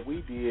remember, but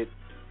we did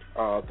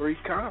 3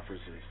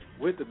 conferences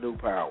with the New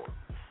Power.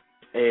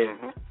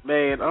 And,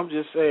 man, I'm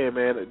just saying,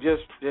 man,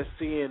 just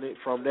seeing it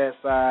from that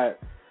side,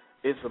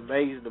 it's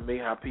amazing to me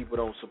how people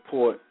don't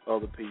support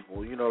other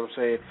people. You know what I'm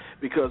saying?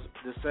 Because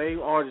the same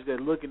artists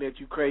that looking at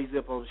you crazy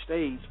up on the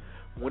stage,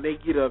 when they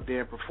get up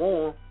there and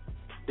perform,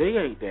 they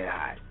ain't that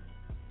high.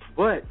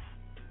 But,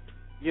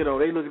 you know,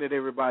 they looking at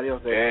everybody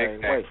else that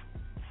same way.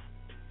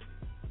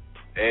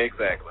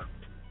 Exactly.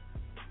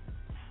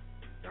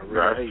 I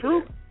really hate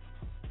that.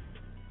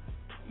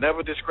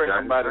 Never discredit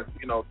somebody's,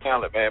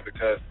 talent, man,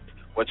 because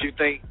what you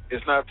think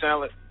is not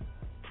talent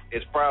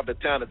is probably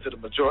talent to the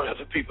majority of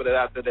the people that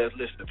out there that's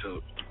listening to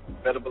it.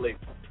 Better believe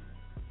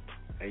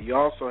it. And you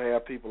also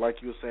have people,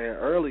 like you were saying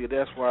earlier,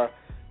 that's why,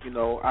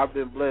 I've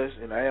been blessed,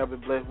 and I have been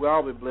blessed. We've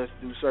all been blessed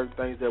to do certain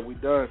things that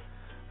we've done.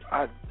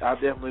 I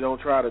definitely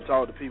don't try to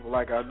talk to people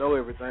like I know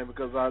everything,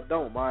 because I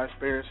don't. My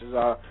experiences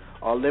are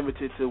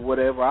limited to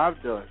whatever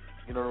I've done.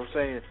 You know what I'm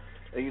saying?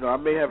 And, I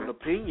may have an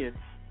opinion.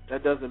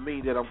 That doesn't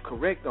mean that I'm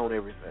correct on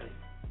everything.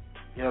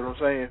 You know what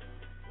I'm saying?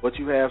 But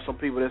you have some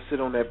people that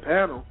sit on that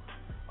panel.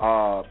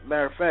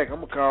 Matter of fact, I'm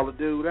going to call the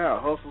dude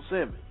out, Hustle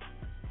Simmons.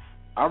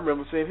 I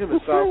remember seeing him in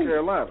South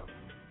Carolina.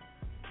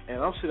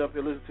 And I'm sitting up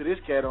here listening to this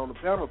cat on the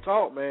panel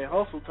talk, man.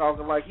 Hustle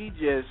talking like he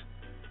just,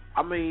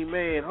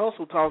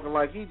 Hustle talking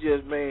like he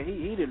just, man,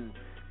 he didn't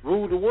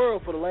rule the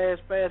world for the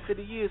past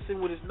 50 years,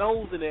 sitting with his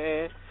nose in the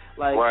air.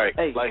 Like, right,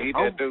 hey, like he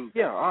that dude.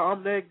 Yeah,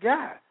 I'm that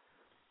guy.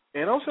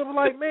 And I'm sitting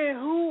like, man,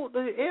 who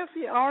the F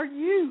are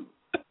you?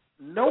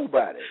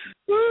 Nobody.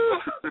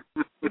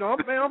 You know,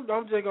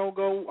 I'm just going to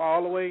go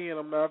all the way in.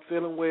 I'm not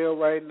feeling well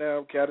right now.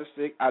 I'm kind of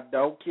sick. I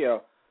don't care.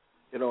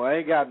 You know, I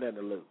ain't got nothing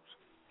to lose.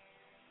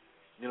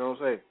 You know what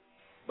I'm saying?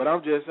 But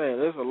I'm just saying,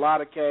 there's a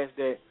lot of cats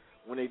that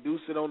when they do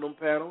sit on them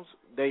panels,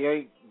 they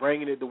ain't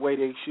bringing it the way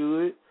they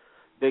should.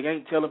 They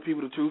ain't telling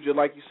people the truth, just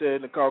like you said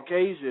in the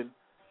Caucasian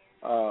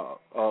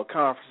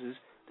conferences.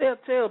 They'll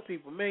tell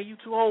people, man, you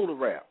too old to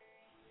rap.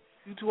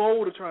 You too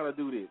old to try to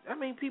do this. I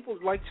mean, people,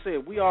 like you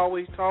said, we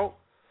always talk.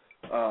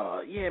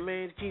 Yeah,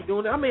 man, keep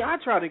doing it. I mean, I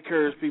try to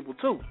encourage people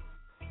too.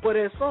 But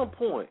at some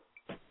point,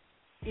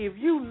 if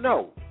you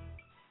know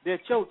that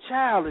your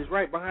child is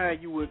right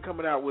behind you with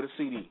coming out with a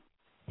CD,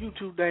 you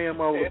too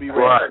damn old to be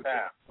right.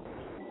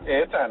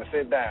 Yeah, it's time to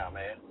sit down,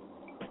 man.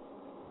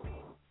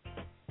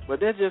 But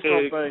that's just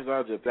some things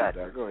I just picked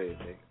out. Go ahead,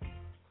 Nick.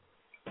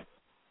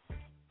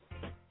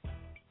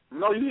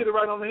 No, you hit it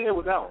right on the head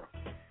with that one.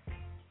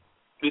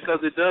 Because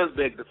it does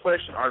beg the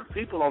question, are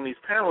people on these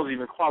panels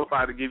even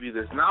qualified to give you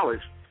this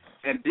knowledge?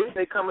 And did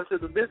they come into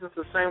the business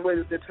the same way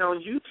that they're telling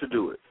you to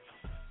do it?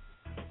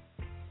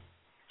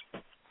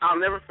 I'll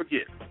never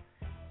forget.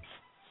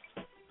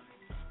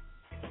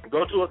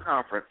 Go to a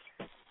conference.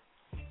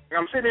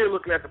 I'm sitting here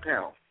looking at the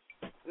panel.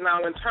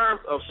 Now, in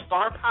terms of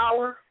star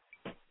power,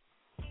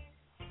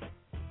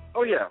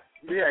 oh, yeah,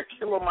 you had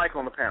Killer Mike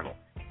on the panel.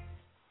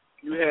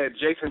 You had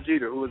Jason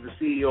Jeter, who was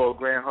the CEO of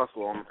Grand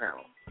Hustle, on the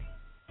panel.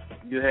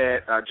 You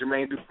had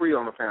Jermaine Dupri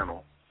on the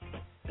panel.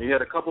 And you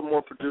had a couple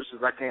more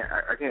producers. I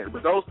can't,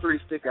 but those three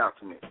stick out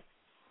to me.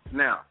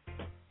 Now,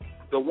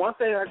 the one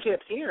thing I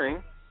kept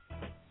hearing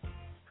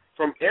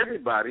from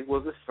everybody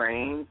was the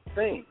same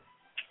thing.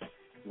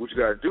 What you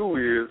got to do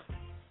is,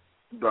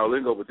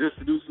 link up with this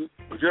producer.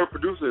 Whichever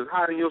producer is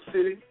hot in your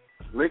city,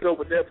 link up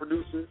with that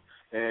producer,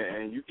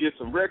 and you get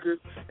some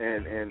records,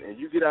 and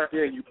you get out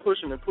there and you push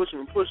them and push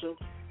them and push them,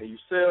 and you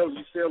sell,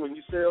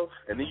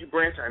 and then you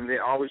branch out, and they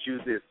always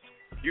use this.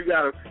 You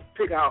got to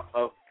pick out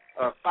a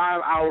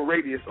 5-hour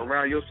radius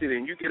around your city,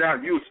 and you get out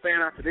and you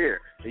expand out to there,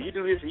 and you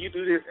do this and you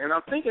do this, and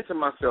I'm thinking to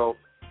myself,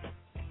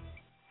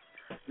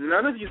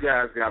 none of you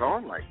guys got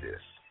on like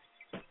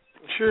this.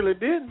 Surely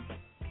didn't.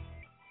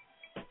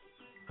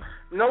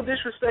 No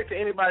disrespect to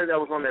anybody that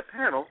was on that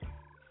panel,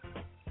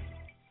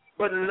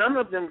 but none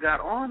of them got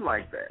on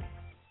like that.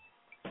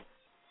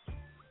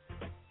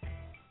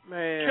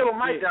 Man, Killer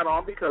Mike got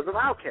on because of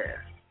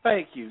Outkast.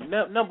 Thank you.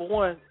 Number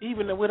one,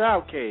 even with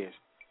Outkast,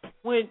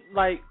 when,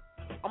 like,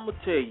 I'm going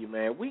to tell you,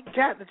 man, we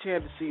got the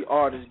chance to see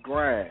artists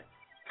grind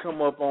come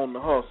up on the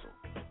hustle.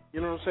 You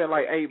know what I'm saying?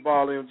 Like 8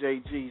 Ball,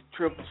 MJG,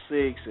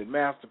 666, and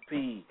Master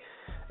P,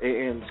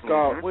 and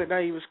Scar. Well, not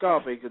even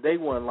Scarface, because they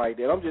weren't like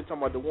that. I'm just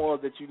talking about the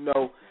ones that you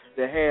know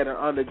that had an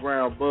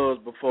underground buzz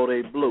before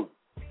they blew.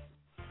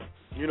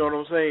 You know what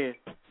I'm saying?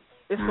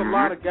 It's a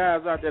lot of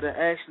guys out there that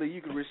actually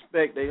you can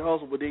respect they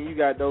hustle, but then you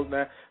got those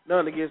now.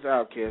 None against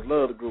Outkast.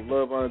 Love the group.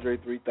 Love Andre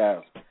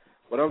 3000.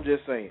 But I'm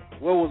just saying,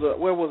 where was an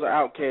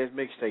Outkast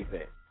mixtape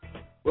at?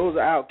 Where was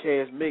an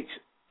Outkast mix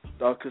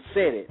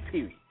cassette at?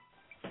 Period.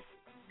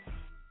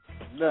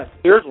 Nothing.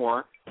 Here's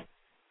one.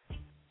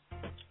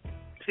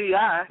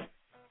 T.I.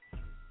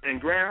 and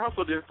Grand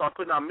Hustle didn't start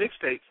putting out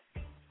mixtapes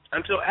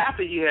until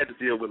after he had to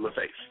deal with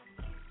LaFace.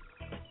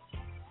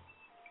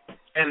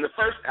 And the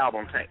first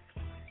album tanked.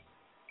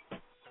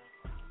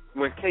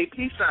 When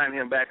KP signed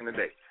him back in the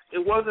day,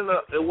 it wasn't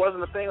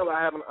a thing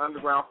about having an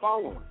underground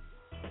following.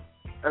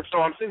 And so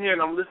I'm sitting here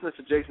and I'm listening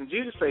to Jason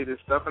Jeter say this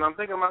stuff, and I'm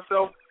thinking to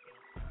myself,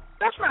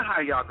 that's not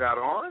how y'all got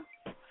on.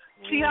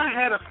 T.I.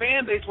 had a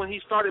fan base when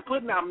he started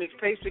putting out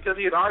mixtapes because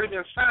he had already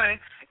been signed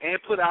and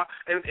put out,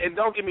 and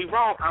don't get me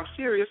wrong, I'm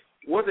serious,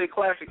 was a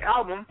classic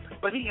album,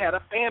 but he had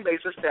a fan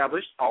base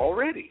established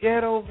already.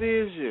 Ghetto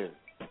Vision.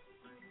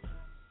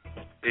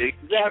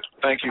 Exactly.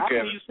 Thank you, How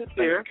Kevin. can you sit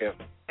there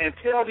and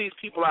tell these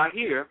people out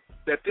here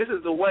that this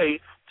is the way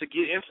to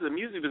get into the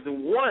music business?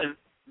 One,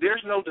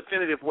 there's no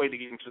definitive way to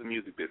get into the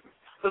music business.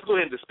 Let's go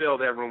ahead and dispel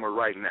that rumor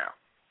right now.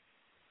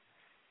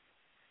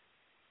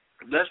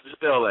 Let's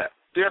dispel that.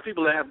 There are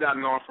people that have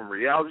gotten on from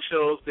reality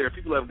shows. There are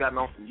people that have gotten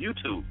on from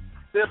YouTube.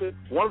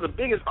 One of the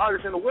biggest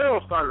artists in the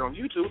world started on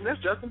YouTube, and that's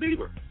Justin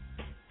Bieber.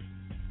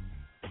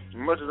 As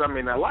much as I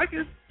may not like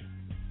it,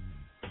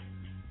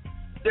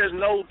 there's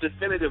no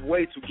definitive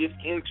way to get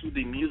into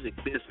the music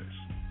business.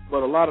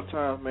 But a lot of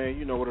times, man,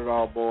 you know what it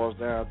all boils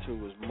down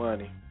to is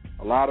money.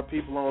 A lot of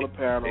people on the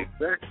panel.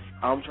 Exactly.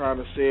 I'm trying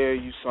to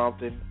sell you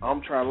something.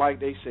 I'm trying, like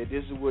they said,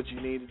 this is what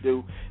you need to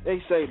do.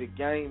 They say the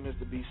game is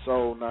to be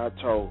sold, not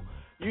told.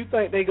 You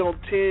think they going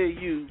to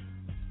tell you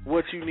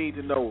what you need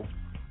to know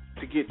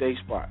to get their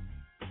spot?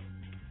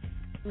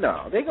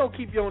 No, they gonna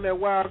keep you on that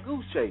wild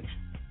goose chase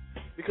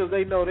because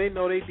they know they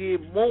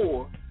did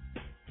more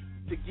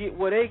to get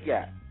what they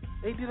got.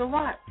 They did a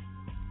lot,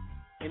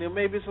 and there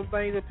may be some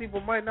things that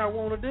people might not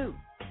want to do.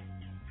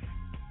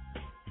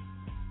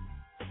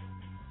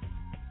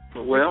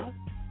 Well,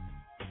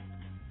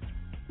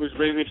 which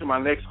brings me to my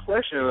next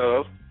question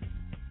of,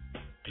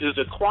 is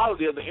the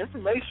quality of the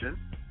information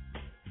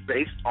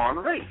based on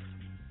race?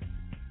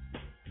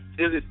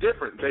 Is it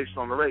different based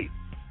on the race?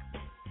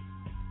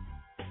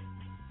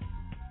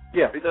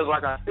 Yeah. Because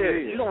like I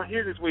said, you don't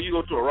hear this when you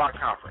go to a rock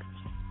conference.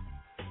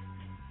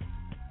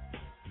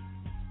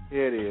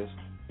 Yeah, it is.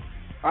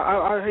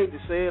 I hate to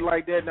say it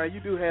like that. Now, you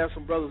do have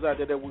some brothers out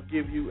there that will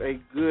give you a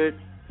good,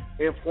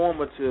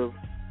 informative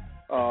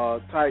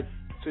type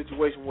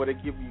situation where they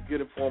give you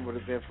good,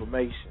 informative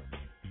information.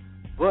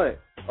 But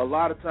a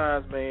lot of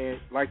times, man,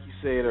 like you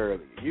said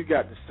earlier, you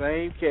got the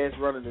same cats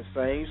running the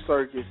same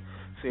circus,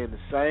 seeing the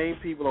same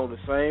people on the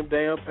same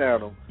damn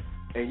panel,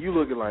 and you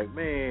looking like,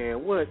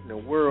 man, what in the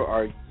world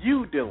are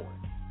you doing?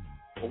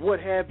 Or what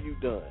have you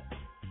done?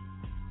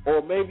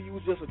 Or maybe you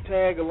was just a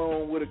tag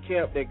along with a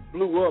camp that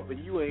blew up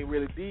and you ain't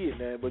really did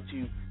that, but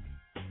you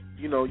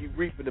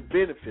reaping the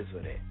benefits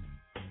of that.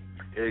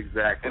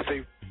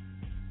 Exactly.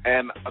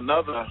 And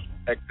another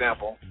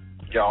example,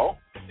 y'all,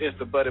 is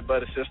the buddy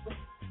system.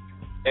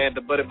 And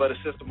the buddy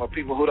system are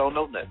people who don't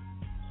know nothing.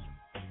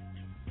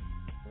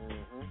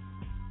 Mm-hmm.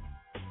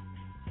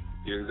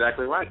 You're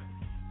exactly right.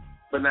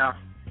 But now,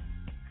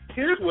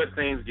 here's where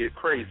things get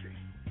crazy.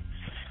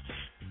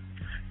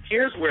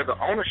 Here's where the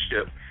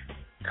ownership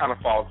kind of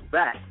falls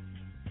back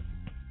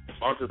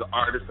onto the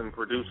artists and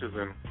producers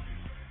and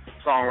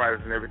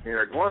songwriters and everything that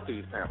are going through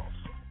these panels.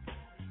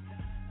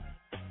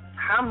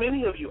 How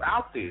many of you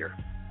out there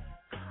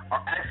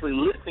are actually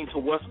listening to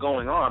what's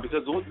going on?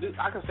 Because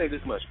I can say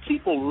this much.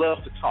 People love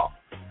to talk.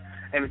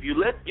 And if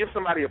you give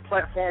somebody a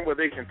platform where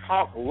they can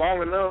talk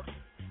long enough,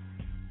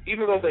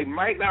 even though they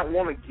might not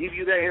want to give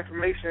you that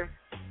information,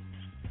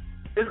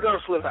 it's going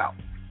to slip out.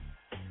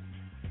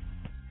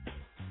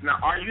 Now,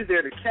 are you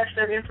there to catch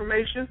that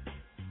information?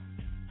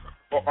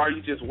 Or are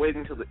you just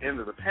waiting till the end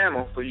of the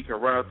panel so you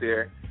can run out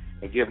there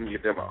and give them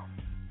your demo?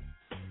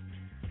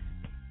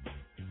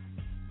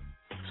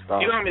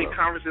 You know how many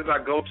conferences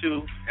I go to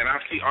and I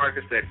see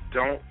artists that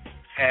don't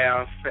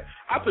have...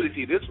 I'll put it to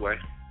you this way.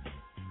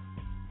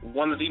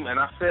 One of them, and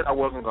I said I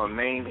wasn't going to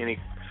name any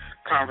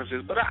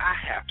conferences, but I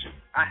have to.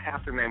 I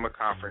have to name a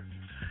conference.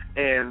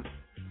 And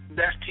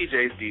that's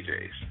TJ's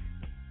DJs.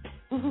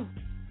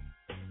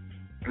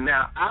 Mm-hmm.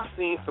 Now, I've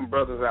seen some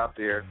brothers out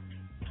there,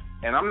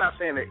 and I'm not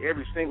saying that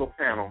every single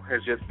panel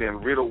has just been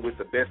riddled with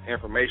the best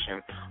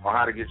information on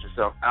how to get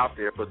yourself out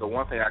there, but the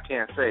one thing I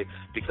can say,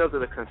 because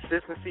of the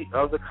consistency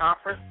of the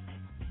conference,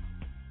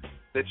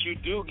 that you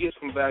do get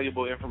some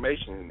valuable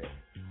information in there.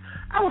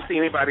 I don't see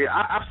anybody,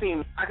 I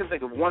can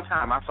think of one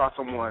time I saw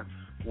someone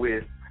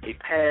with a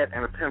pad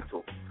and a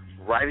pencil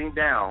writing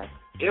down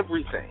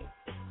everything.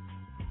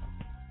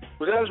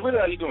 But that's really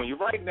how you're doing. You're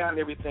writing down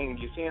everything and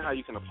you're seeing how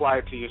you can apply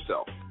it to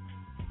yourself.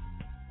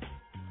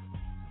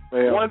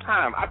 Yeah. One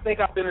time, I think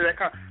I've been to that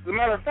conference. As a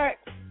matter of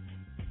fact,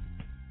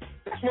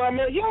 that's where I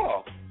met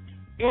y'all.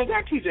 It was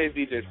at TJ's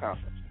DJ's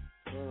conference.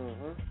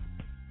 Mm-hmm.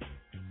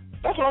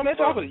 That's where I met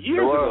y'all years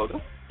ago.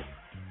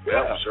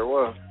 Yeah, sure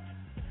was.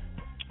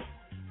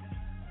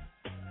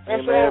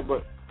 Hey, man,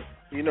 but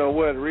you know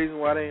what? The reason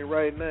why they ain't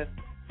writing that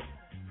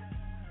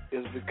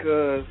is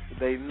because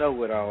they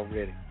know it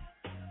already.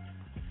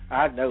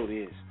 I know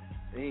this.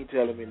 They ain't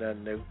telling me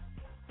nothing new.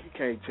 You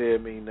can't tell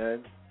me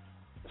nothing.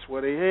 That's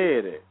where they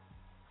head at.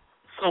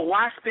 So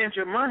why spend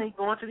your money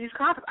going to these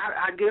conferences?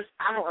 I guess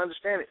I don't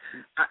understand it.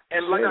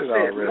 And like I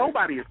said,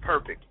 nobody is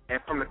perfect.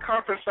 And from the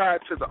conference side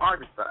to the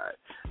artist side,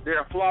 there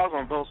are flaws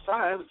on both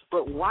sides,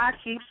 but why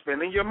keep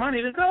spending your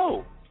money to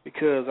go?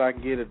 Because I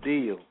can get a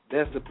deal.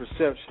 That's the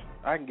perception.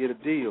 I can get a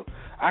deal.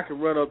 I can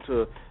run up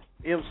to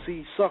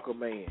MC Sucker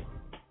Man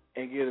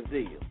and get a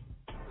deal.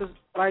 Because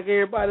like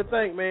everybody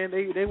think, man,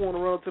 they want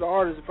to run up to the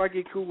artist. If I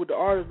get cool with the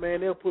artist, man,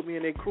 they'll put me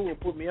in their crew and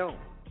put me on.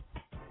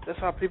 That's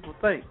how people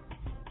think.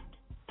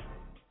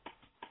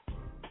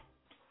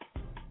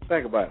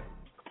 Think about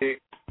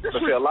it. But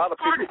see, a lot of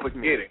people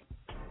forgetting.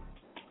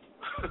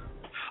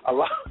 a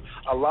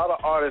lot of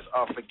artists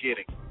are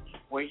forgetting.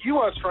 When you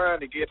are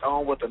trying to get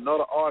on with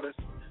another artist,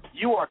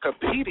 you are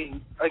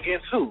competing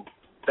against who?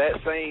 That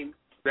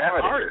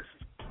artist.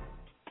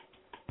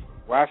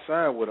 Why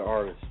sign with an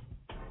artist?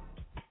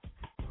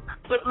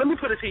 But let me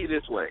put it to you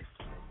this way.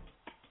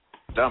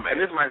 Dumbass. And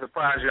this might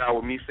surprise y'all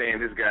with me saying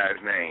this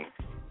guy's name,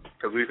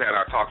 because we've had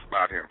our talks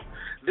about him.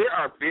 There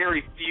are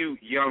very few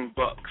young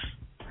bucks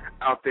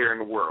out there in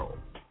the world.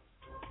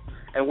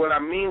 And what I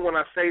mean when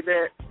I say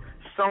that,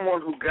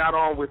 someone who got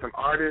on with an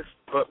artist,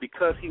 but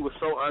because he was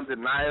so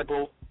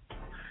undeniable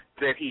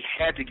that he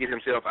had to get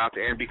himself out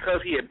there, and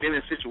because he had been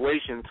in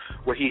situations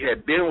where he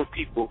had been with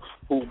people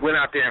who went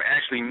out there and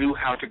actually knew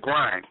how to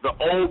grind, the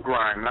old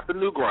grind, not the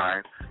new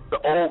grind, the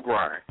old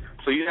grind.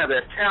 So you have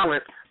that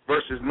talent,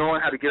 versus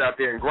knowing how to get out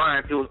there and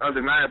grind, it was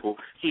undeniable.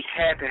 He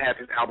had to have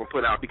his album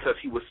put out because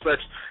he was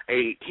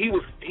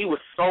he was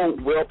so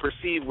well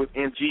perceived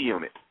within G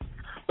Unit.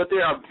 But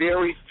there are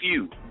very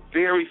few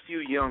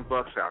young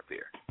bucks out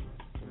there.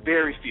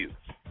 Very few.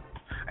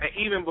 And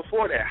even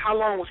before that, how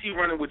long was he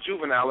running with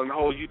Juvenile in the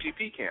whole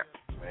UTP camp?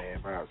 Man,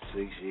 about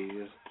 6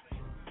 years.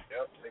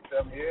 Yep, 6,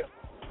 7 years.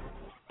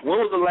 When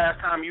was the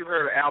last time you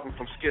heard an album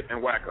from Skip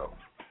and Wacko?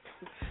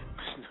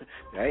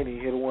 I ain't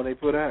even hear the one they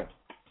put out.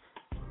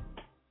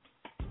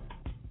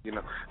 You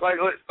know, like,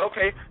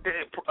 okay,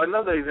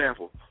 another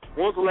example.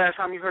 When was the last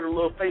time you heard a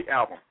Lil Fate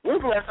album? When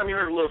was the last time you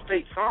heard a Lil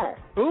Fate song?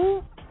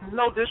 Who?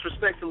 No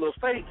disrespect to Lil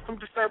Fate from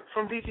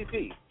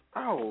DTP.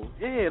 Oh,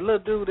 yeah, little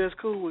dude that's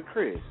cool with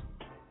Chris.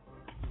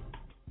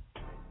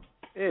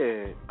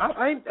 Yeah,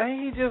 ain't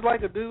he just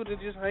like a dude that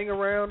just hang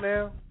around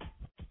now?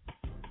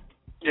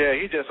 Yeah,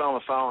 he just on a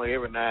song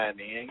every now and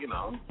then, you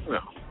know.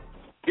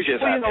 He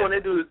just when they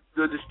do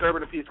the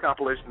Disturbing the Peace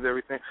compilations and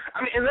everything.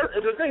 I mean, and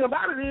the thing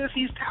about it is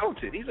he's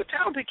talented. He's a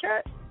talented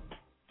cat.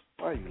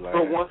 Why you like?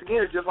 But once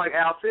again, it's just like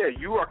Al said,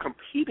 you are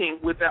competing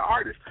with that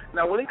artist.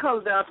 Now, when it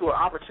comes down to an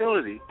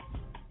opportunity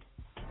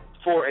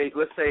for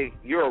let's say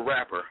you're a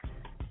rapper,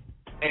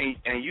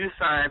 and you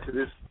sign to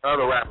this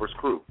other rapper's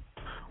crew.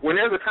 When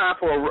there's a time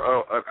for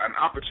an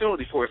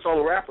opportunity for a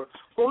solo rapper,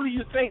 who do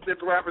you think that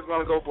the rapper's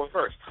going to go for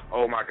first?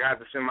 Oh, my God,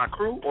 that's in my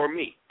crew or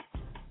me?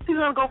 He's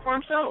going to go for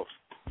himself.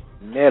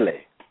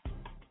 Nelly.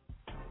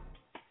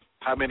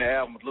 How many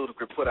albums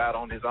Ludacris put out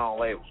on his own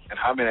label? And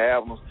how many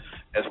albums,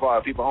 as far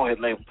as people on his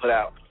label, put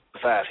out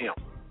besides him?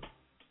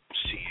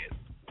 Shit.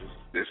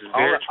 This is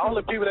very true.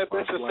 Only people that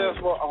been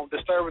successful on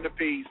Disturbing the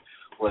Peace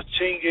was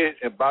Chingy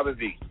and Bobby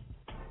V.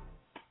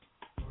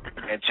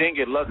 And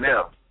Chingy lucked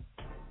out.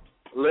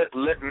 Let's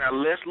look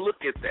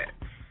at that.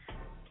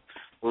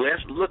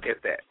 Let's look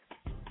at that.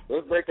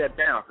 Let's break that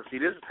down, because, see,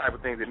 this is the type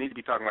of thing that need to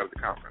be talking about at the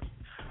conference.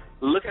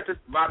 Look at this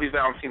Bobby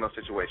Valentino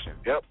situation.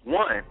 Yep.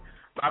 One,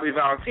 Bobby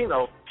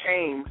Valentino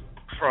came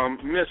from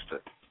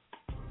Mr.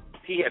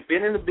 He had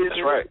been in the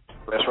business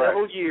for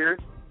several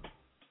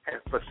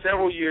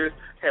years,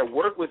 had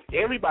worked with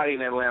everybody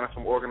in Atlanta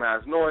from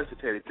Organized Noise to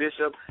Teddy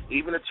Bishop,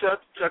 even to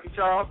Chucky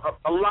Charles,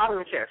 a lot of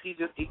them cats. He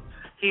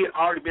had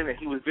already been there.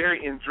 He was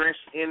very entrenched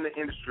in the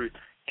industry.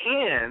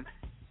 And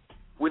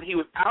when he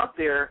was out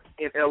there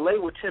in L.A.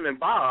 with Tim and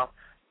Bob,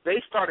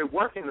 they started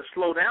working the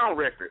Slow Down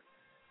record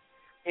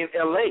in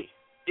L.A.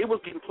 It was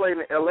getting played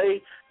in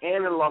L.A.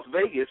 and in Las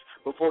Vegas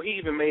before he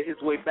even made his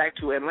way back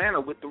to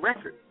Atlanta with the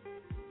record.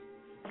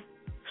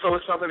 So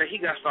it's something that he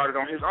got started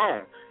on his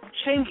own.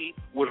 Chingy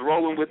was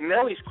rolling with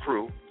Nelly's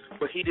crew,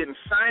 but he didn't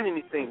sign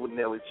anything with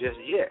Nelly just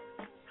yet.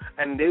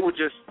 And they were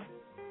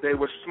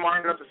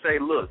smart enough to say,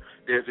 look,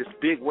 there's this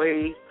big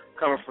wave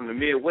coming from the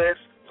Midwest,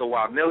 so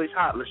while Nelly's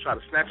hot, let's try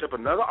to snatch up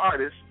another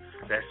artist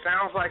that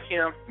sounds like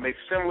him, makes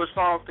similar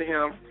songs to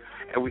him,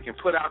 and we can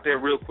put out there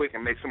real quick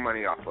and make some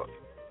money off of it.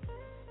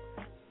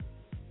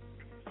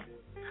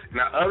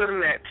 Now, other than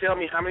that, tell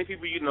me how many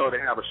people you know that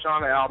have a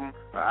Shawnna album,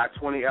 an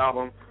I-20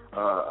 album.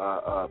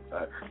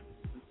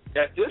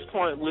 At this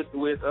point, with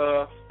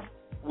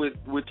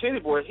Teddy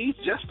Boy, he's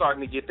just starting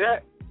to get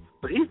that,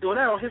 but he's doing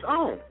that on his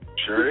own.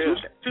 Sure is.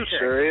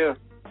 Sure is.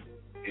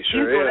 He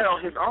sure is. He's doing that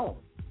on his own.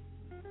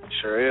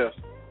 Sure is.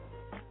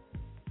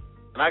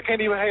 And I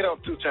can't even hate on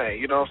 2 Chainz.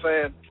 You know what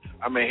I'm saying?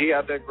 I mean, he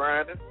out there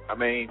grinding. I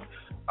mean,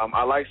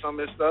 I like some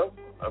of his stuff.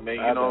 I mean,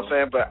 you know what I'm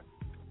saying? But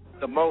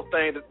the most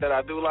thing that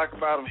I do like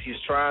about him, he's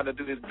trying to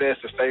do his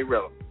best to stay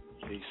relevant.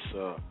 He's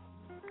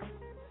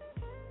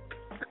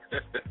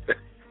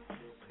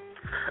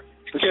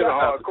Kid's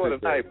hardcore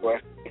tonight, boy.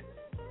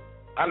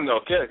 I know,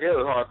 Kid is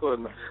hardcore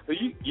tonight. But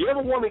you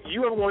ever want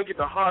to get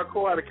the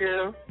hardcore out of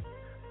Kid?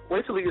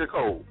 Wait till he get a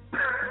cold.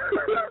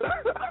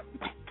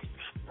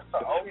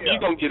 Oh, yeah. You're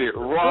going to get it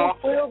raw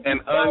and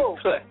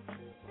uncut.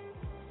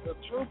 The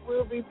truth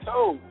will be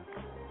told.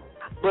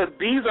 But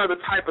these are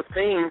the type of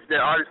things that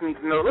artists need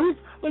to know.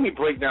 Let me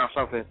break down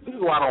something. This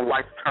is why I don't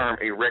like the term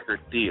a record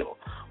deal.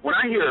 When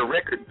I hear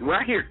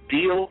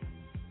deal,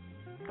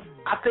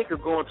 I think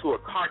of going to a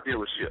car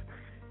dealership.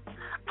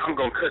 I'm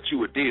going to cut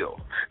you a deal.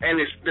 And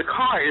the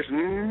car is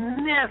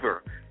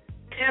never,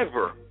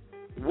 ever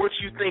what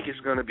you think it's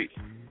going to be.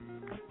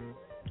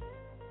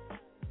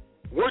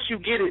 Once you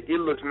get it, it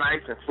looks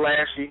nice and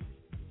flashy.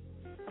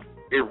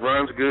 It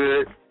runs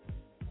good.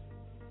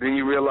 Then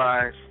you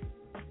realize,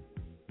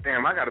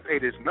 damn, I got to pay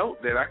this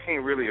note that I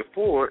can't really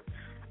afford.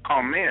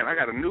 Oh, man, I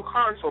got a new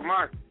car, so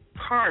my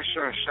car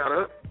insurance shot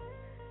up.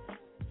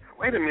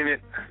 Wait a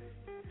minute.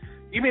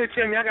 You mean to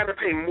tell me I got to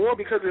pay more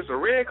because it's a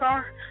red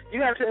car? You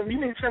mean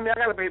to tell me I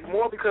got to pay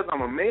more because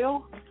I'm a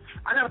male?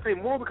 I got to pay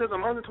more because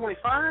I'm under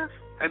 25?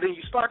 And then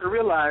you start to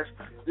realize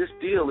this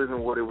deal isn't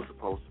what it was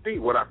supposed to be,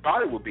 what I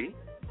thought it would be.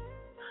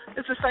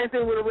 It's the same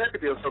thing with a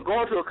record deal. So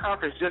going to a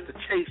conference just to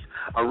chase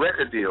a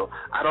record deal,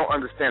 I don't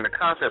understand the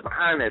concept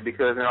behind that,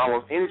 because in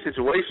almost any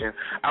situation,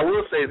 I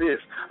will say this,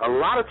 a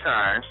lot of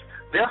times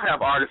they'll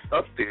have artists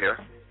up there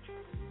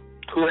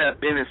who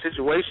have been in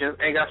situations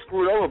and got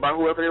screwed over by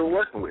whoever they were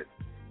working with.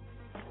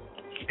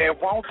 And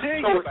won't tell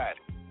you about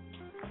it.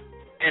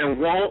 and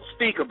won't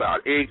speak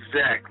about it.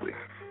 Exactly.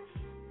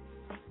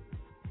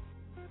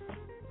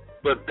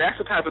 But that's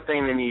the type of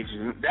thing they need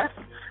you. That's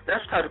the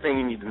type of thing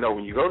you need to know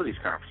when you go to these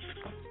conferences.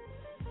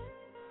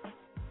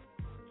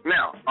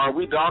 Now, are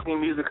we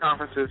dogging music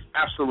conferences?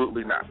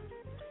 Absolutely not.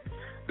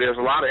 There's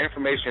a lot of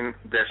information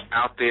that's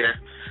out there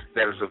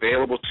that is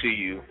available to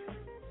you.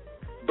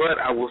 But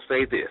I will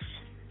say this.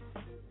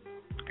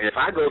 If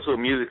I go to a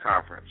music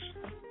conference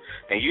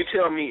and you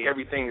tell me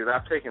everything that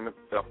I've taken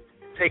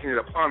it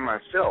upon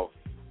myself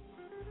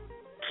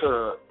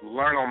to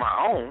learn on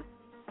my own,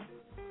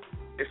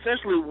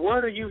 essentially,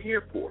 what are you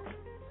here for?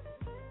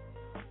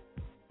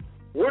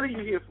 What are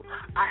you here for?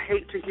 I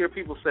hate to hear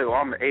people say, "Oh,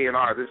 I'm the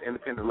A&R of this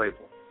independent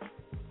label."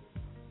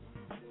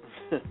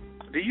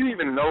 Do you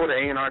even know what the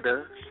A&R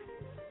does?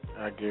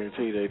 I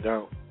guarantee they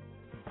don't.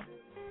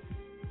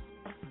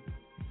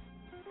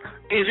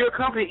 Is your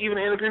company even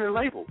an independent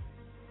label?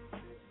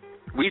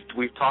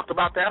 We've talked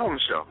about that on the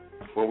show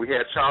where we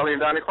had Charlie and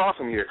Donnie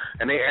Carlson here,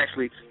 and they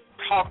actually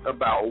talked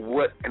about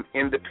what an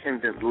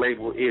independent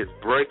label is,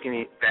 breaking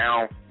it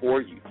down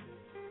for you.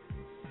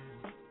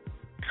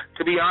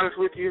 To be honest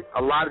with you,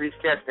 a lot of these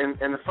cats, and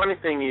the funny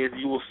thing is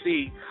you will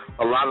see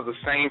a lot of the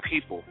same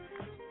people,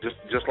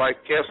 just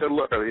like Kev said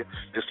earlier,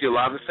 you'll see a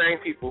lot of the same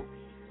people,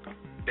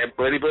 that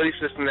buddy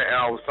system that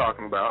Al was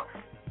talking about,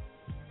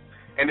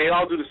 and they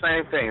all do the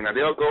same thing. Now,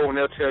 they'll go and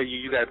they'll tell you,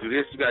 you got to do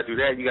this, you got to do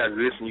that, you got to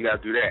do this, and you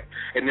got to do that.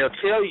 And they'll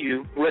tell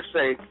you, let's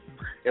say,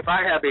 if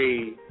I have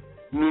a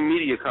new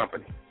media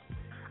company,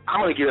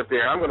 I'm going to get up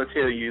there, I'm going to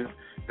tell you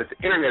that the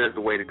internet is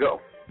the way to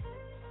go.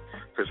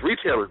 Because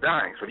retail is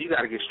dying, so you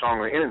got to get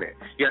stronger on the internet.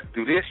 You got to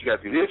do this, you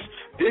got to do this,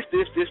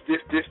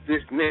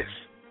 and this.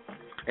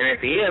 And at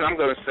the end, I'm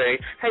going to say,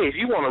 hey, if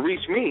you want to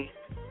reach me,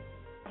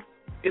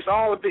 it's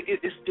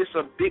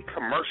a big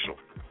commercial.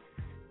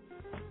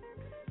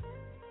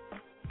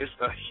 It's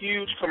a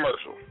huge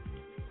commercial.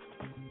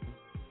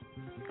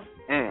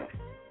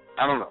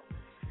 I don't know.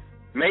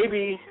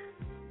 Maybe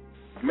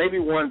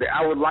one day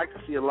I would like to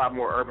see a lot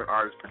more urban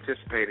artists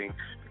participating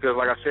because,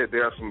 like I said,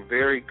 there are some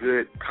very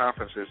good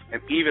conferences,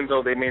 and even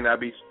though they may not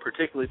be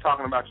particularly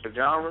talking about your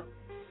genre,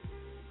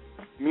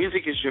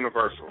 music is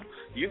universal.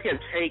 You can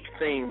take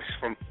things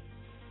from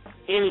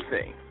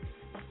anything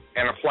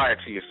and apply it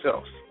to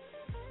yourself.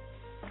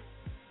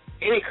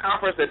 Any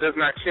conference that does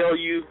not tell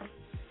you,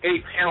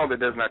 any panel that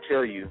does not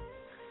tell you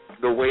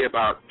the way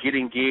about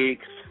getting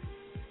gigs,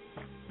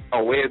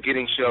 a way of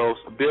getting shows,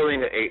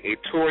 building a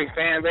touring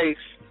fan base,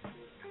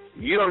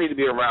 you don't need to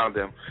be around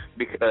them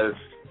because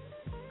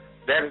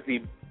that's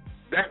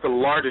the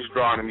largest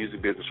draw in the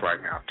music business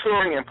right now.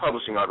 Touring and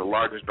publishing are the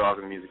largest draws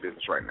in the music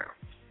business right now.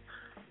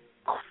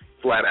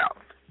 Flat out.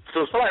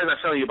 So if somebody's not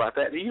telling you about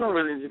that, you don't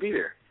really need to be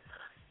there.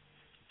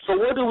 So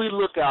what do we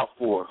look out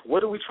for? What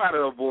do we try to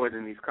avoid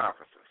in these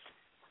conferences?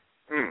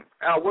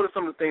 Al, what are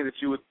some of the things that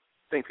you would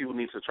think people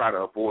need to try to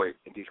avoid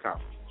in these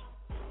conferences?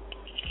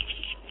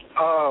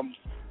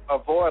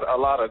 Avoid a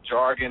lot of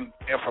jargon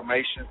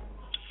information,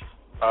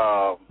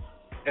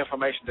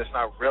 information that's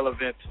not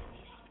relevant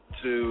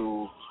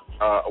to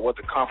what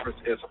the conference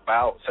is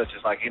about, such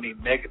as like any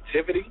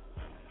negativity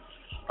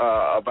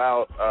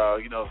about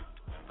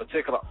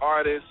particular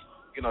artists.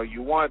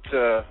 You want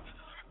to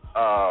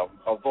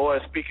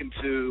avoid speaking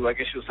to, I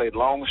guess you would say,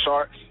 loan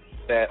sharks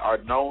that are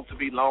known to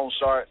be loan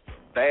sharks,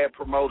 bad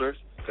promoters,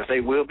 because they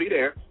will be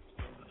there.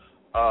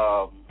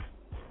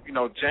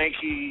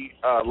 Janky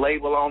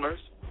label owners,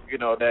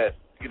 that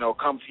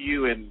come to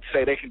you and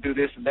say they can do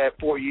this and that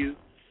for you,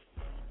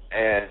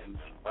 and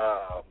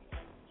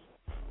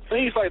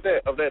things like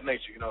that of that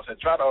nature. So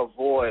try to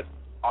avoid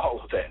all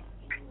of that.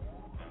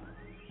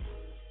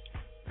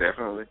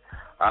 Definitely.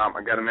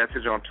 I got a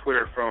message on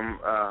Twitter from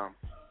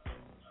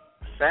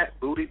Fat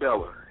Booty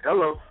Bella.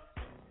 Hello.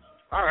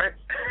 All right.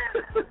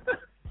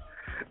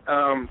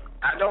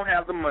 I don't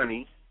have the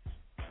money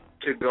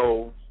to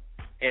go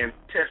and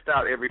test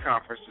out every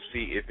conference to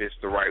see if it's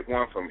the right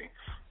one for me.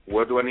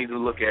 What do I need to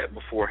look at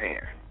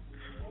beforehand?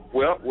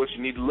 Well, what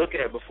you need to look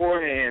at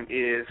beforehand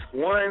is,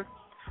 one,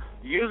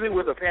 usually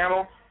with a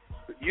panel,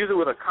 usually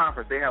with a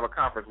conference, they have a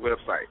conference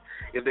website.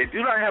 If they do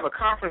not have a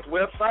conference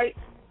website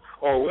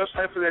or a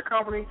website for their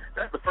company,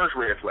 that's the first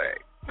red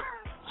flag.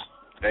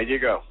 There you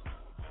go.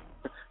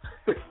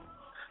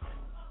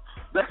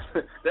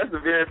 That's the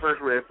very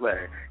first red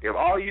flag. If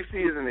all you see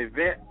is an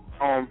event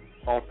on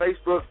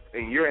Facebook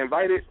and you're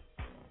invited,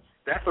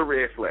 that's a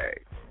red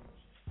flag.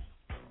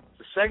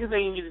 The second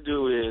thing you need to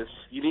do is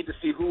you need to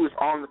see who is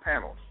on the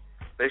panels.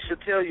 They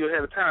should tell you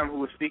ahead of time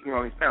who is speaking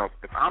on these panels.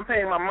 If I'm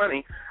paying my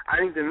money, I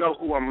need to know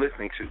who I'm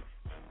listening to.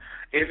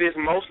 If it's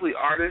mostly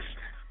artists,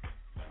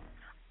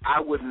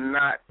 I would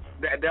not.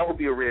 That would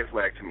be a red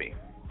flag to me.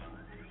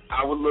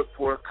 I would look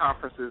for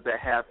conferences that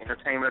have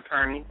entertainment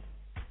attorneys,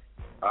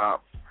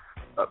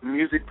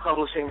 music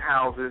publishing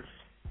houses.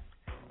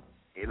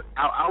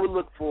 I would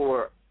look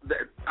for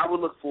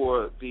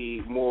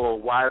the more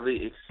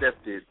widely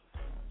accepted,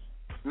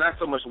 not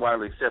so much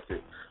widely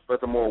accepted,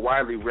 but the more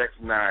widely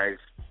recognized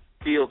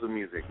fields of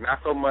music. Not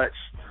so much,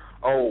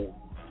 2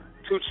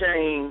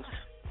 Chainz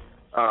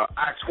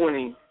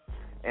I-20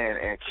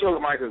 and Killer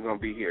Mike is going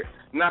to be here.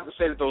 Not to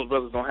say that those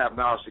brothers don't have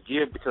knowledge to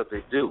give, because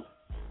they do.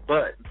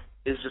 But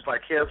it's just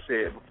like Kev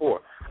said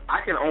before.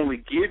 I can only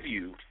give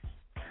you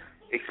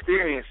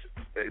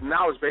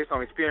knowledge based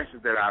on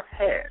experiences that I've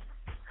had.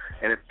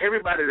 And if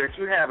everybody that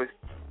you have is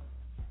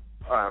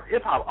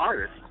hip-hop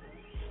artists,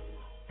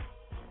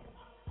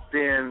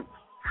 then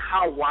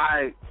how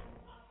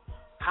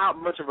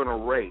much of an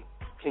array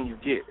can you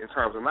get in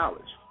terms of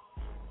knowledge?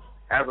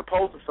 As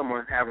opposed to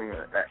someone having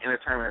an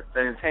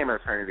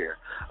entertainment attorney there,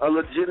 a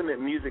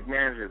legitimate music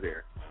manager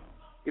there.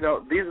 You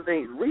know, these are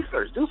things.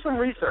 Research. Do some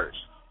research.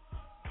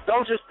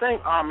 Don't just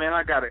think, oh man,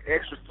 I got an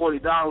extra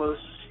 $40,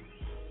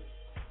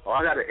 or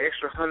I got an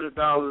extra $100.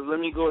 Let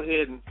me go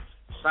ahead and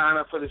sign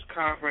up for this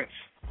conference.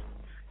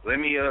 Let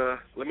me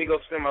go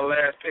spend my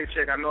last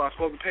paycheck. I know I'm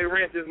supposed to pay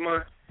rent this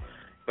month,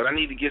 but I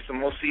need to get some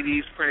more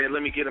CDs printed.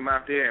 Let me get them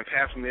out there and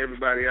pass them to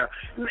everybody else.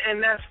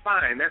 And that's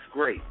fine. That's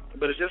great.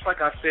 But it's just like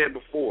I said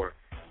before.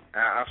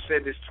 I've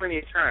said this plenty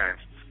of times.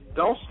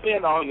 Don't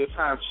spend all your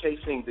time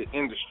chasing the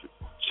industry.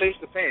 Chase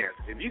the fans.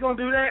 If you're going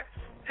to do that,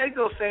 take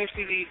those same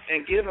CDs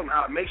and give them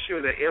out. Make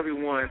sure that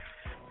everyone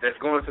that's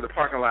going to the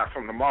parking lot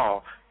from the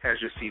mall has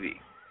your CD.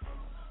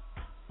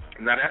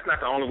 Now, that's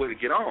not the only way to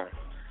get on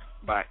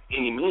by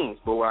any means.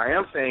 But what I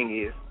am saying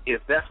is,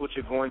 if that's what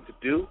you're going to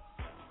do,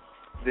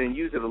 then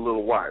use it a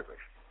little wiser.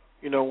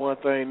 You know, one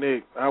thing,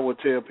 Nick, I would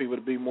tell people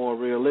to be more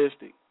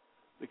realistic.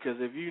 Because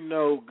if you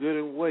know good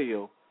and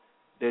well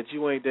that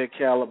you ain't that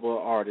caliber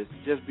artist,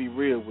 just be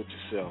real with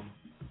yourself.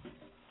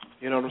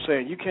 You know what I'm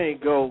saying? You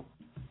can't go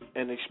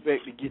and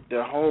expect to get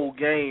the whole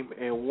game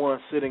in one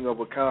sitting of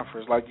a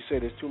conference. Like you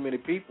said, there's too many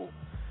people,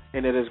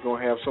 and it is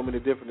going to have so many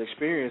different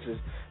experiences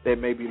that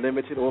may be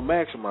limited or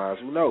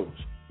maximized. Who knows?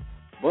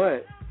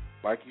 But,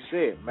 like you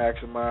said,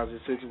 maximize the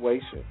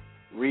situation.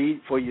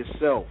 Read for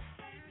yourself.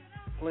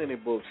 Plenty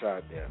of books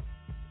out there.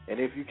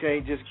 And if you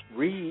can't just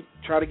read,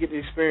 try to get the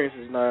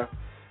experiences now.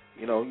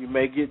 You know, you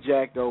may get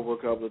jacked over a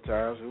couple of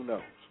times. Who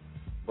knows?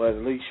 But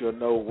at least you'll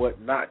know what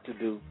not to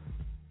do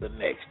the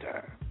next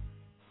time.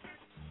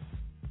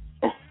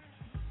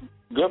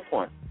 Good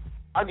point.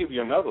 I'll give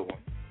you another one.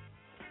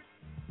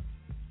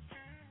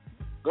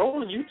 Go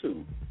on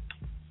YouTube.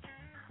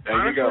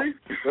 There you go.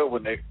 Good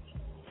one, Nick.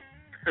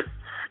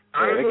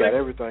 They got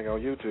everything on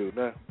YouTube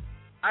now.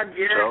 I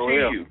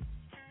guarantee you,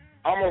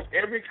 almost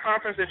every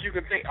conference that you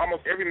can think,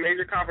 almost every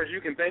major conference you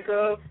can think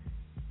of,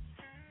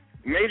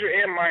 major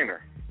and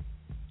minor,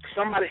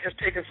 somebody has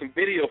taken some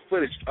video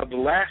footage of the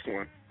last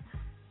one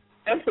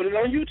and put it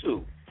on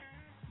YouTube.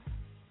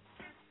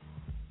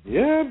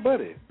 Yeah,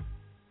 buddy.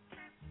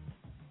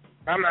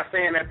 I'm not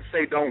saying that to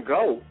say don't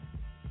go,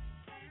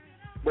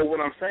 but what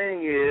I'm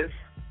saying is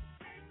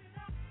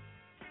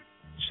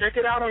check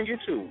it out on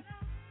YouTube.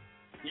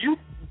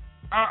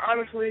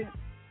 Honestly,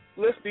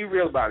 let's be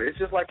real about it. It's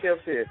just like Kev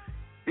said,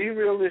 be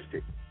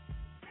realistic.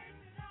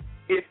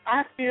 If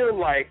I feel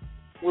like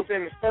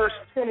within the first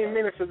 20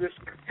 minutes of this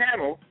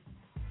panel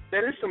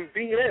that is some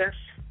BS,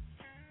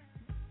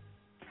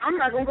 I'm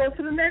not going to go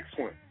to the next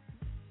one.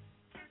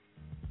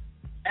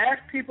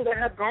 Ask people that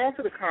have gone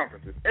to the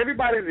conferences.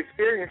 Everybody's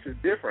experience is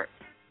different,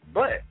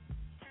 but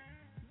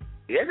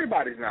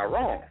everybody's not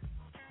wrong.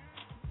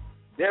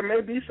 There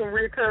may be some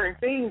recurring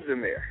themes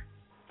in there.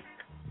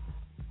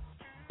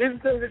 These are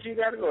things that you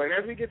got to go. And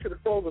as we get to the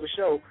close of the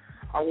show,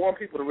 I want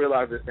people to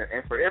realize this.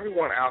 And for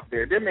everyone out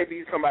there may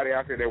be somebody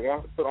out there that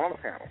wants to put on a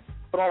panel,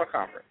 put on a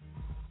conference.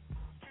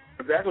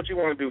 If that's what you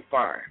want to do,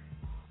 fine.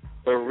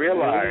 But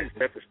realize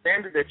that the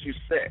standard that you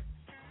set,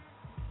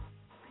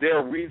 there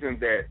are reasons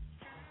that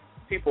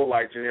people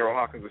like Jheryl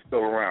Hawkins are still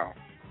around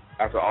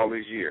after all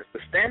these years. The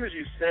standards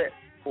you set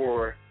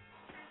for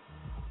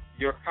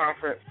your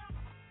conference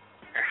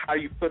and how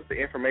you put the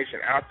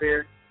information out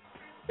there,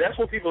 that's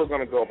what people are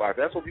going to go by.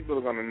 That's what people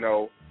are going to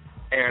know.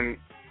 And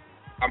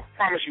I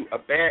promise you,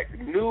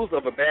 news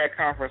of a bad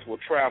conference will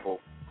travel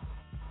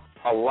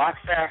a lot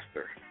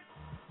faster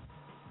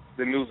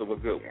than news of a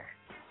good one.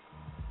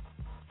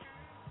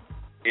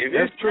 If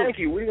it's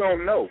tricky, we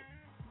don't know.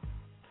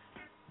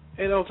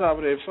 And on top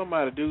of that, if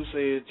somebody do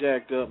say it's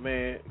jacked up,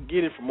 man,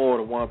 get it from more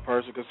than one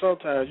person, because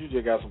sometimes you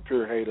just got some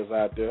pure haters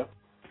out there.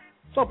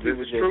 Some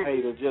people just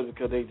hate it just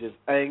because they just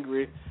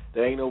angry.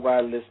 There ain't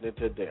nobody listening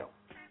to them.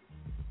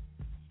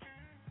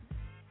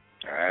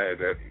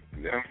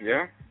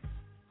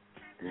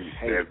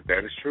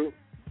 That is true.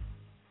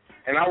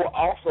 And I will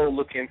also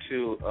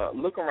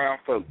look around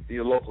for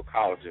your local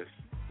colleges.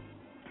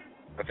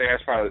 I think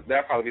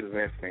that'll probably be the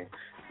next thing.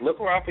 Look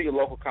around for your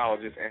local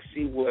colleges and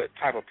see what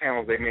type of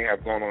panels they may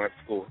have going on at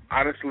school.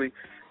 Honestly,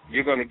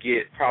 you're going to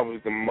get probably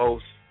the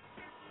most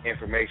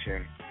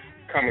information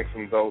coming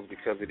from those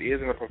because it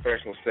is in a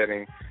professional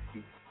setting.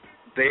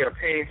 They are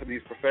paying for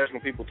these professional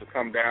people to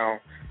come down.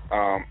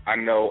 I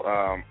know,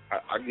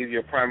 I'll give you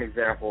a prime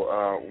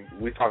example.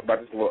 We talked about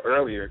this a little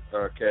earlier,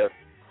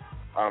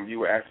 Kev. You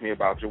were asking me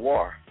about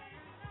Jawar.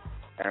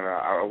 And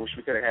I wish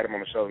we could have had him on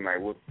the show tonight.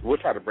 We'll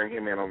try to bring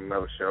him in on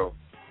another show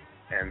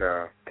and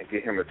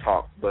get him to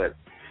talk. But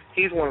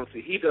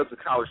he does the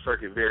college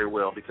circuit very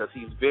well because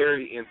he's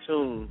very in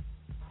tune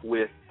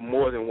with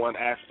more than one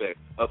aspect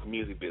of the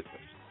music business.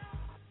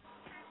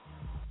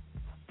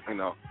 You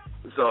know,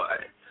 so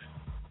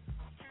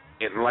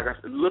and like I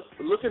said, look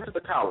into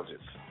the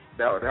colleges.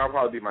 That'll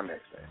probably be my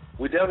next thing.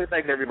 We definitely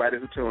thank everybody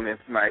who tuned in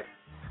tonight.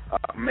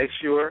 Make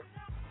sure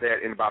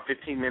that in about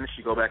 15 minutes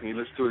you go back and you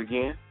listen to it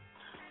again,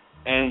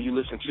 and you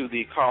listen to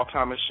the Carl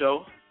Thomas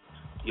Show.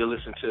 You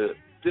listen to,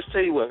 just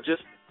tell you what,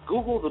 just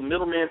Google the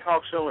Middleman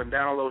Talk Show and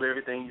download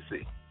everything you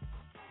see.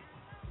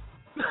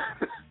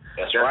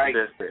 That's right.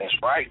 That's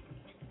right.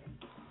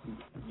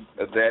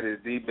 That is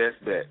the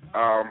best bet.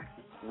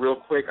 Real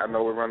quick, I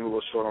know we're running a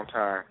little short on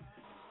time,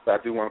 but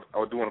I do want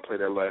to play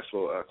that last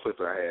little clip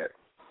that I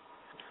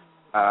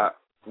had.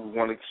 We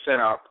want to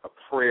send out a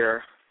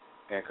prayer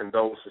and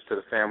condolences to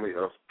the family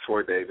of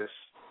Troy Davis,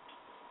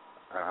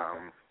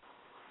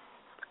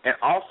 and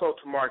also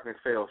to Mark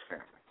McPhail's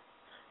family,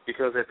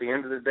 because at the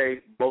end of the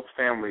day, both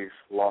families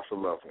lost a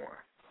loved one.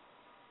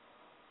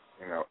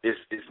 You know,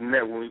 it's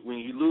never when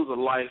you lose a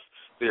life,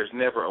 there's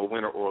never a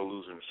winner or a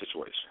loser in the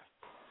situation.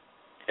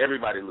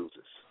 Everybody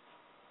loses.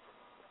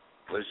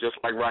 It's just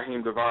like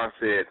Raheem Devon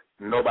said,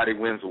 nobody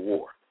wins a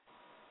war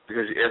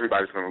because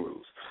everybody's going to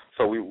lose.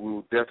 So we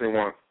definitely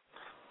want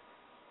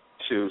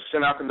to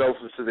send out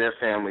condolences to their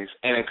families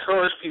and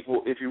encourage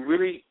people, if you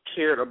really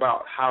cared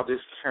about how this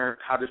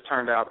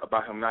turned out,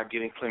 about him not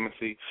getting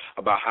clemency,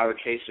 about how the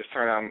case just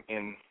turned out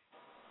in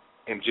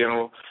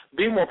general,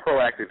 be more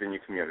proactive in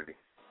your community.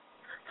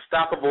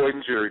 Stop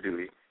avoiding jury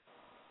duty.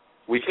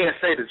 We can't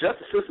say the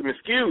justice system is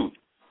skewed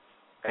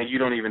and you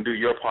don't even do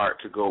your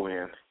part to go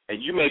in.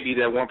 And you may be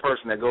that one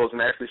person that goes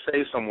and actually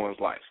saves someone's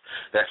life,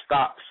 that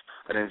stops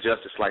an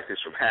injustice like this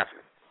from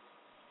happening.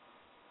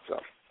 So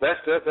that's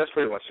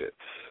pretty much it.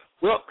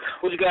 Well,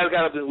 what you guys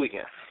got up this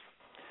weekend?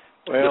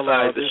 Well,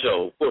 besides the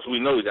show. Of course, we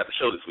know we got the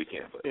show this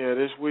weekend. But. Yeah,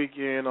 this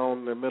weekend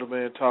on the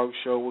Middleman Talk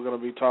Show, we're going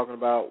to be talking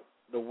about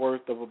the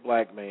worth of a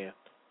black man.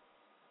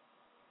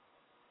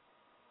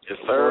 Yes,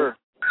 sir.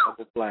 Of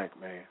a black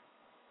man.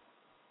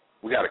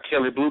 We got a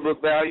Kelly Blue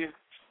Book value.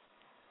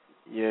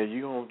 Yeah,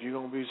 you're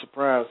gonna be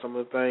surprised some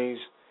of the things,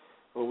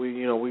 but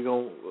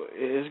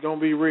it's gonna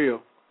be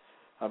real.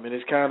 I mean,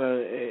 it's kind of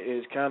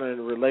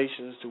in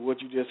relations to what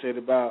you just said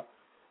about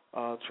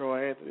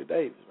Troy Anthony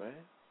Davis, man.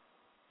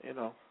 You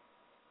know,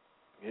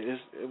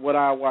 it's what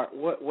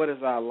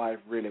is our life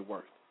really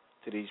worth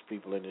to these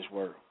people in this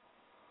world?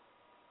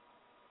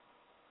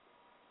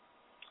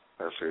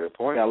 That's a good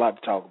point. We got a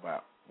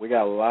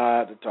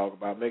lot to talk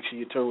about. Make sure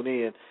you tune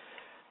in.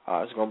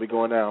 It's going to be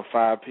going down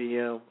 5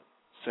 p.m.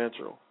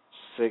 Central,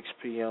 6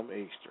 p.m.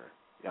 Eastern.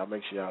 Y'all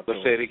make sure y'all tune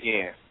in. Let's say it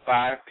again.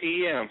 5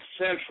 p.m.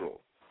 Central,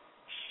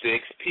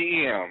 6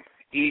 p.m.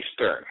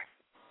 Eastern.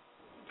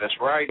 That's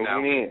right. Tune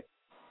now. In.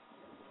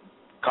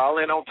 Call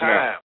in on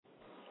time.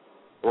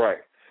 Yeah.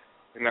 Right.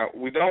 Now,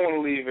 we don't want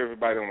to leave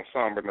everybody on a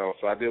somber note,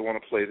 so I did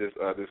want to play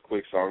this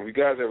quick song. If you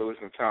guys ever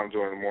listen to Tom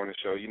Joyner in the Morning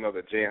Show, you know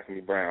that J.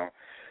 Anthony Brown,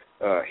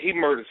 he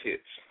murders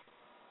hits.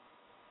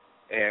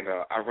 And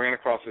I ran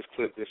across this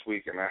clip this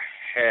week, and I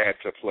had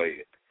to play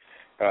it.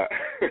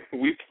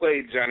 We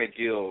played Johnny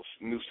Gill's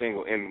new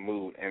single, In the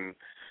Mood, and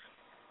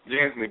J.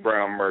 Anthony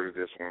Brown murdered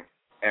this one.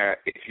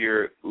 If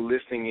you're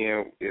listening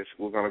in,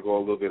 we're going to go a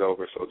little bit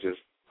over, so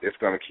it's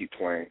going to keep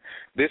playing.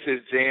 This is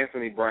J.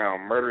 Anthony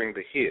Brown murdering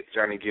the hit,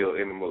 Johnny Gill,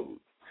 In the Mood.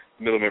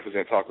 Middleman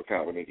presents Talk with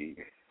Town with Nick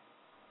Eden.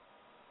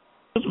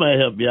 This might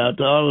help you out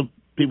to all the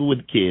people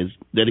with kids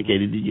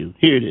dedicated to you.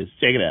 Here it is.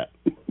 Check it out.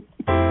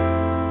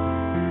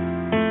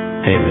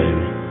 Hey,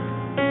 baby.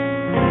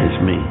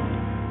 It's me,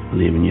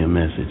 leaving you a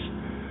message.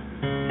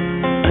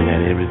 I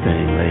got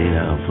everything laid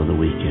out for the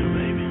weekend,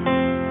 baby.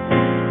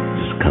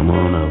 Just come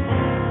on over.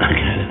 I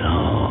got it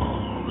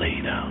all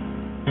laid out.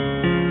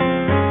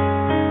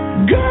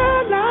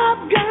 Girl,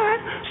 I've got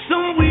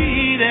some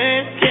weed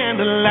and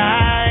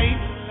candlelight.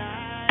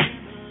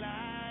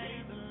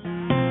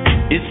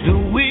 It's the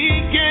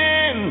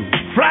weekend.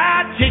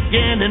 Fried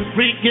chicken and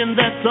freaking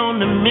that's on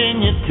the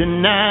menu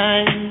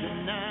tonight.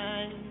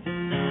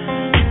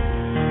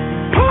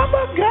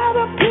 Papa got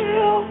a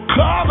pill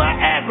called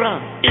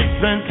Viagra. It's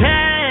fantastic.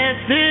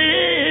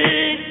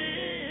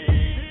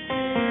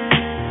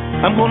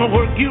 I'm gonna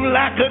work you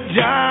like a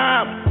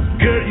job.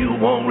 Girl, you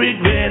won't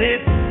regret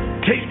it.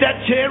 Taste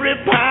that cherry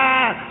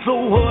pie. So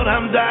what?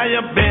 I'm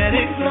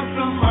diabetic.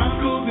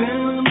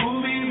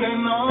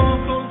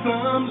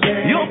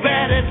 Your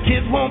baddest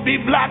kids won't be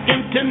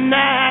blocking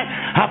tonight.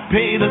 I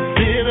pay the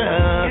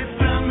sitter. It's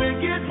time to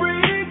get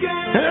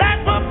freaking.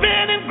 Like my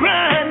bed and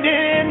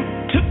grinding.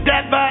 Took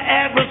that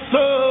Viagra,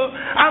 so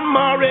I'm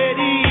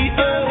already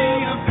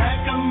a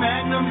pack of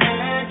Magnum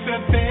extra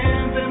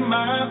pens in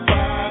my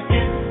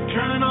pocket.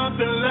 Turn off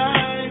the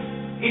lights.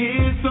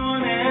 It's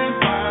on and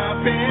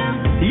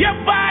popping. Your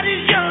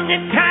body's young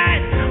and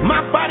tight.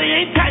 My body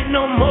ain't tight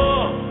no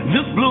more.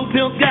 This blue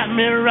pill got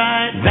me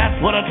right. That's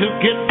what I took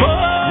it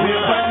for. We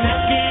were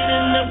naked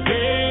in the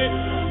bed.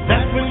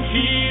 That's when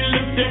she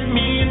looked at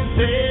me and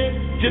said,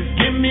 just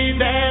give me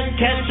that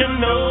cash, you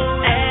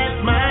know,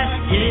 as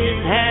my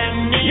kids have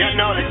me. You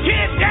know that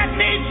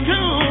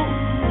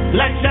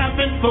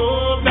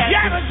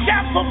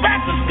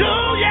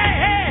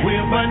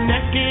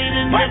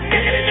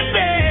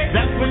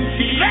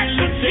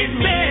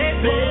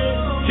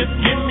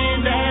Give me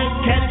that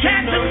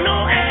cat with no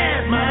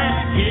ass.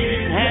 My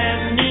kid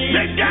has needs.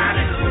 They got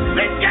it.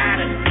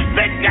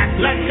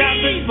 Like I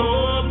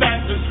before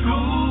back to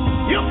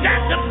school. You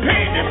got to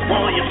pay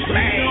before you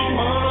play.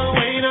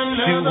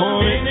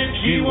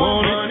 She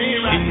want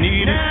it, she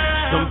need it.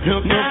 Some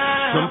pencils,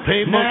 some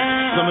paper,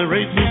 some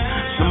erasers,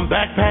 some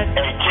backpack.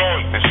 Hey Jay,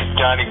 this is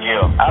Johnny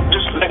Gill. I'm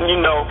just letting you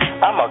know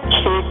I'ma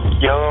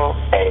kick your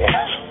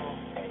ass.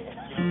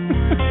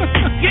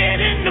 Get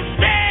in the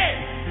bed.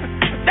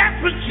 That's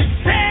what she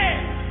said.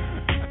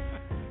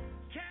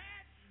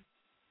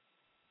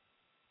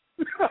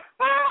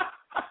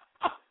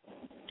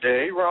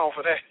 Yeah, he wrong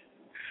for that.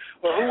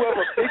 But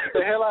whoever fixed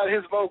the hell out of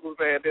his vocals,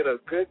 man, did a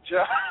good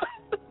job.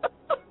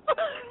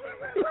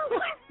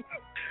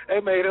 They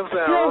made him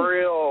sound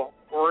real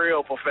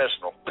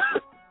professional.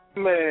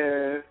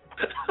 Man.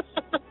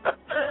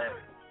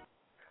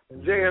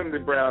 J.M.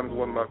 Brown is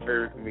one of my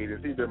favorite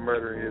comedians. He's been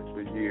murdering hits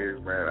for years,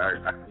 man.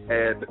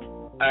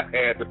 I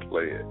had to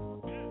play it.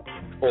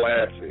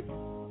 Classic.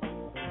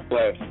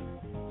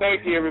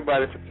 Thank you,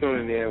 everybody, for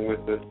tuning in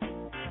with us.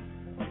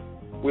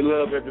 We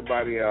love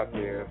everybody out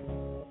there.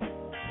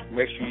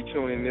 Make sure you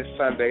tune in this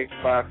Sunday,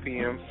 5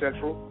 p.m.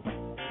 Central,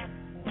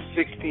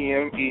 6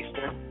 p.m.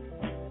 Eastern.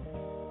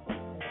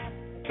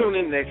 Tune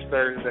in next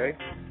Thursday,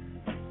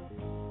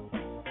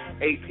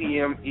 8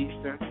 p.m.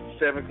 Eastern,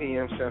 7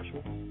 p.m.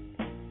 Central.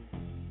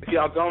 If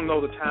y'all don't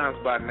know the times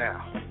by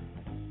now,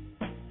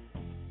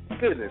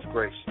 goodness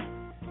gracious.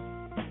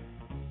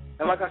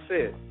 And like I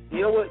said,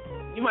 you know what?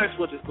 You might as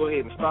well just go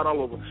ahead and start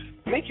all over.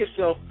 Make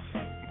yourself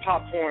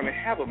popcorn and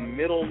have a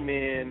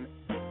Middlemen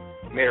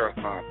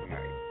marathon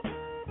tonight.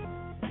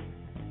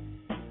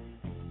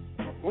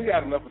 We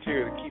got enough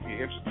material to keep you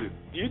interested.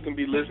 You can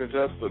be listening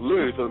to us for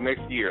literally for the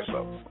next year or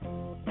so.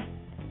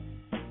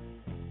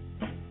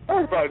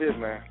 That's about it,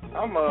 man.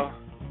 I'm a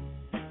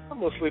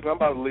little sleepy. I'm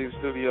about to leave the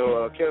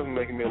studio. Kevin's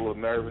making me a little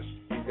nervous.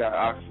 He's got an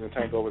oxygen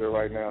tank over there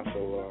right now, so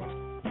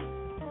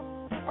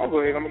I'll go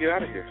ahead. I'm gonna get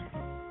out of here.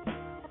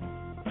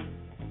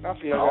 I'll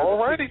see y'all.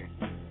 Alrighty.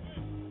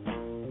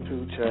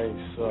 2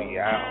 Chainz. We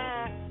out.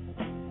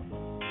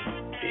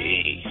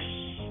 Peace.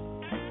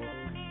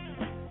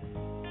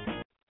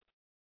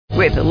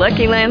 With the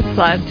Lucky Land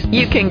Slots,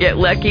 you can get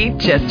lucky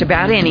just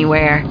about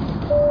anywhere.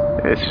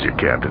 This is your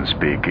captain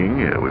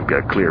speaking. We've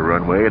got clear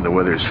runway and the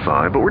weather's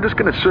fine, but we're just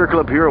going to circle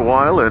up here a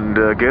while and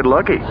get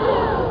lucky.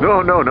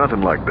 No,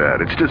 nothing like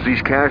that. It's just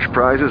these cash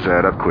prizes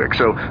add up quick.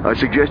 So I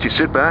suggest you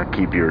sit back,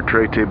 keep your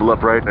tray table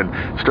upright, and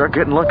start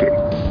getting lucky.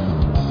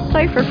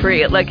 Play for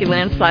free at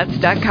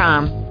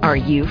LuckyLandSlots.com. Are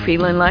you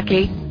feeling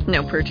lucky?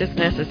 No purchase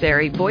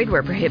necessary. Void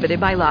where prohibited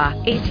by law.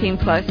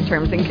 18+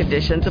 terms and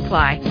conditions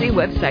apply. See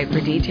website for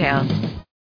details.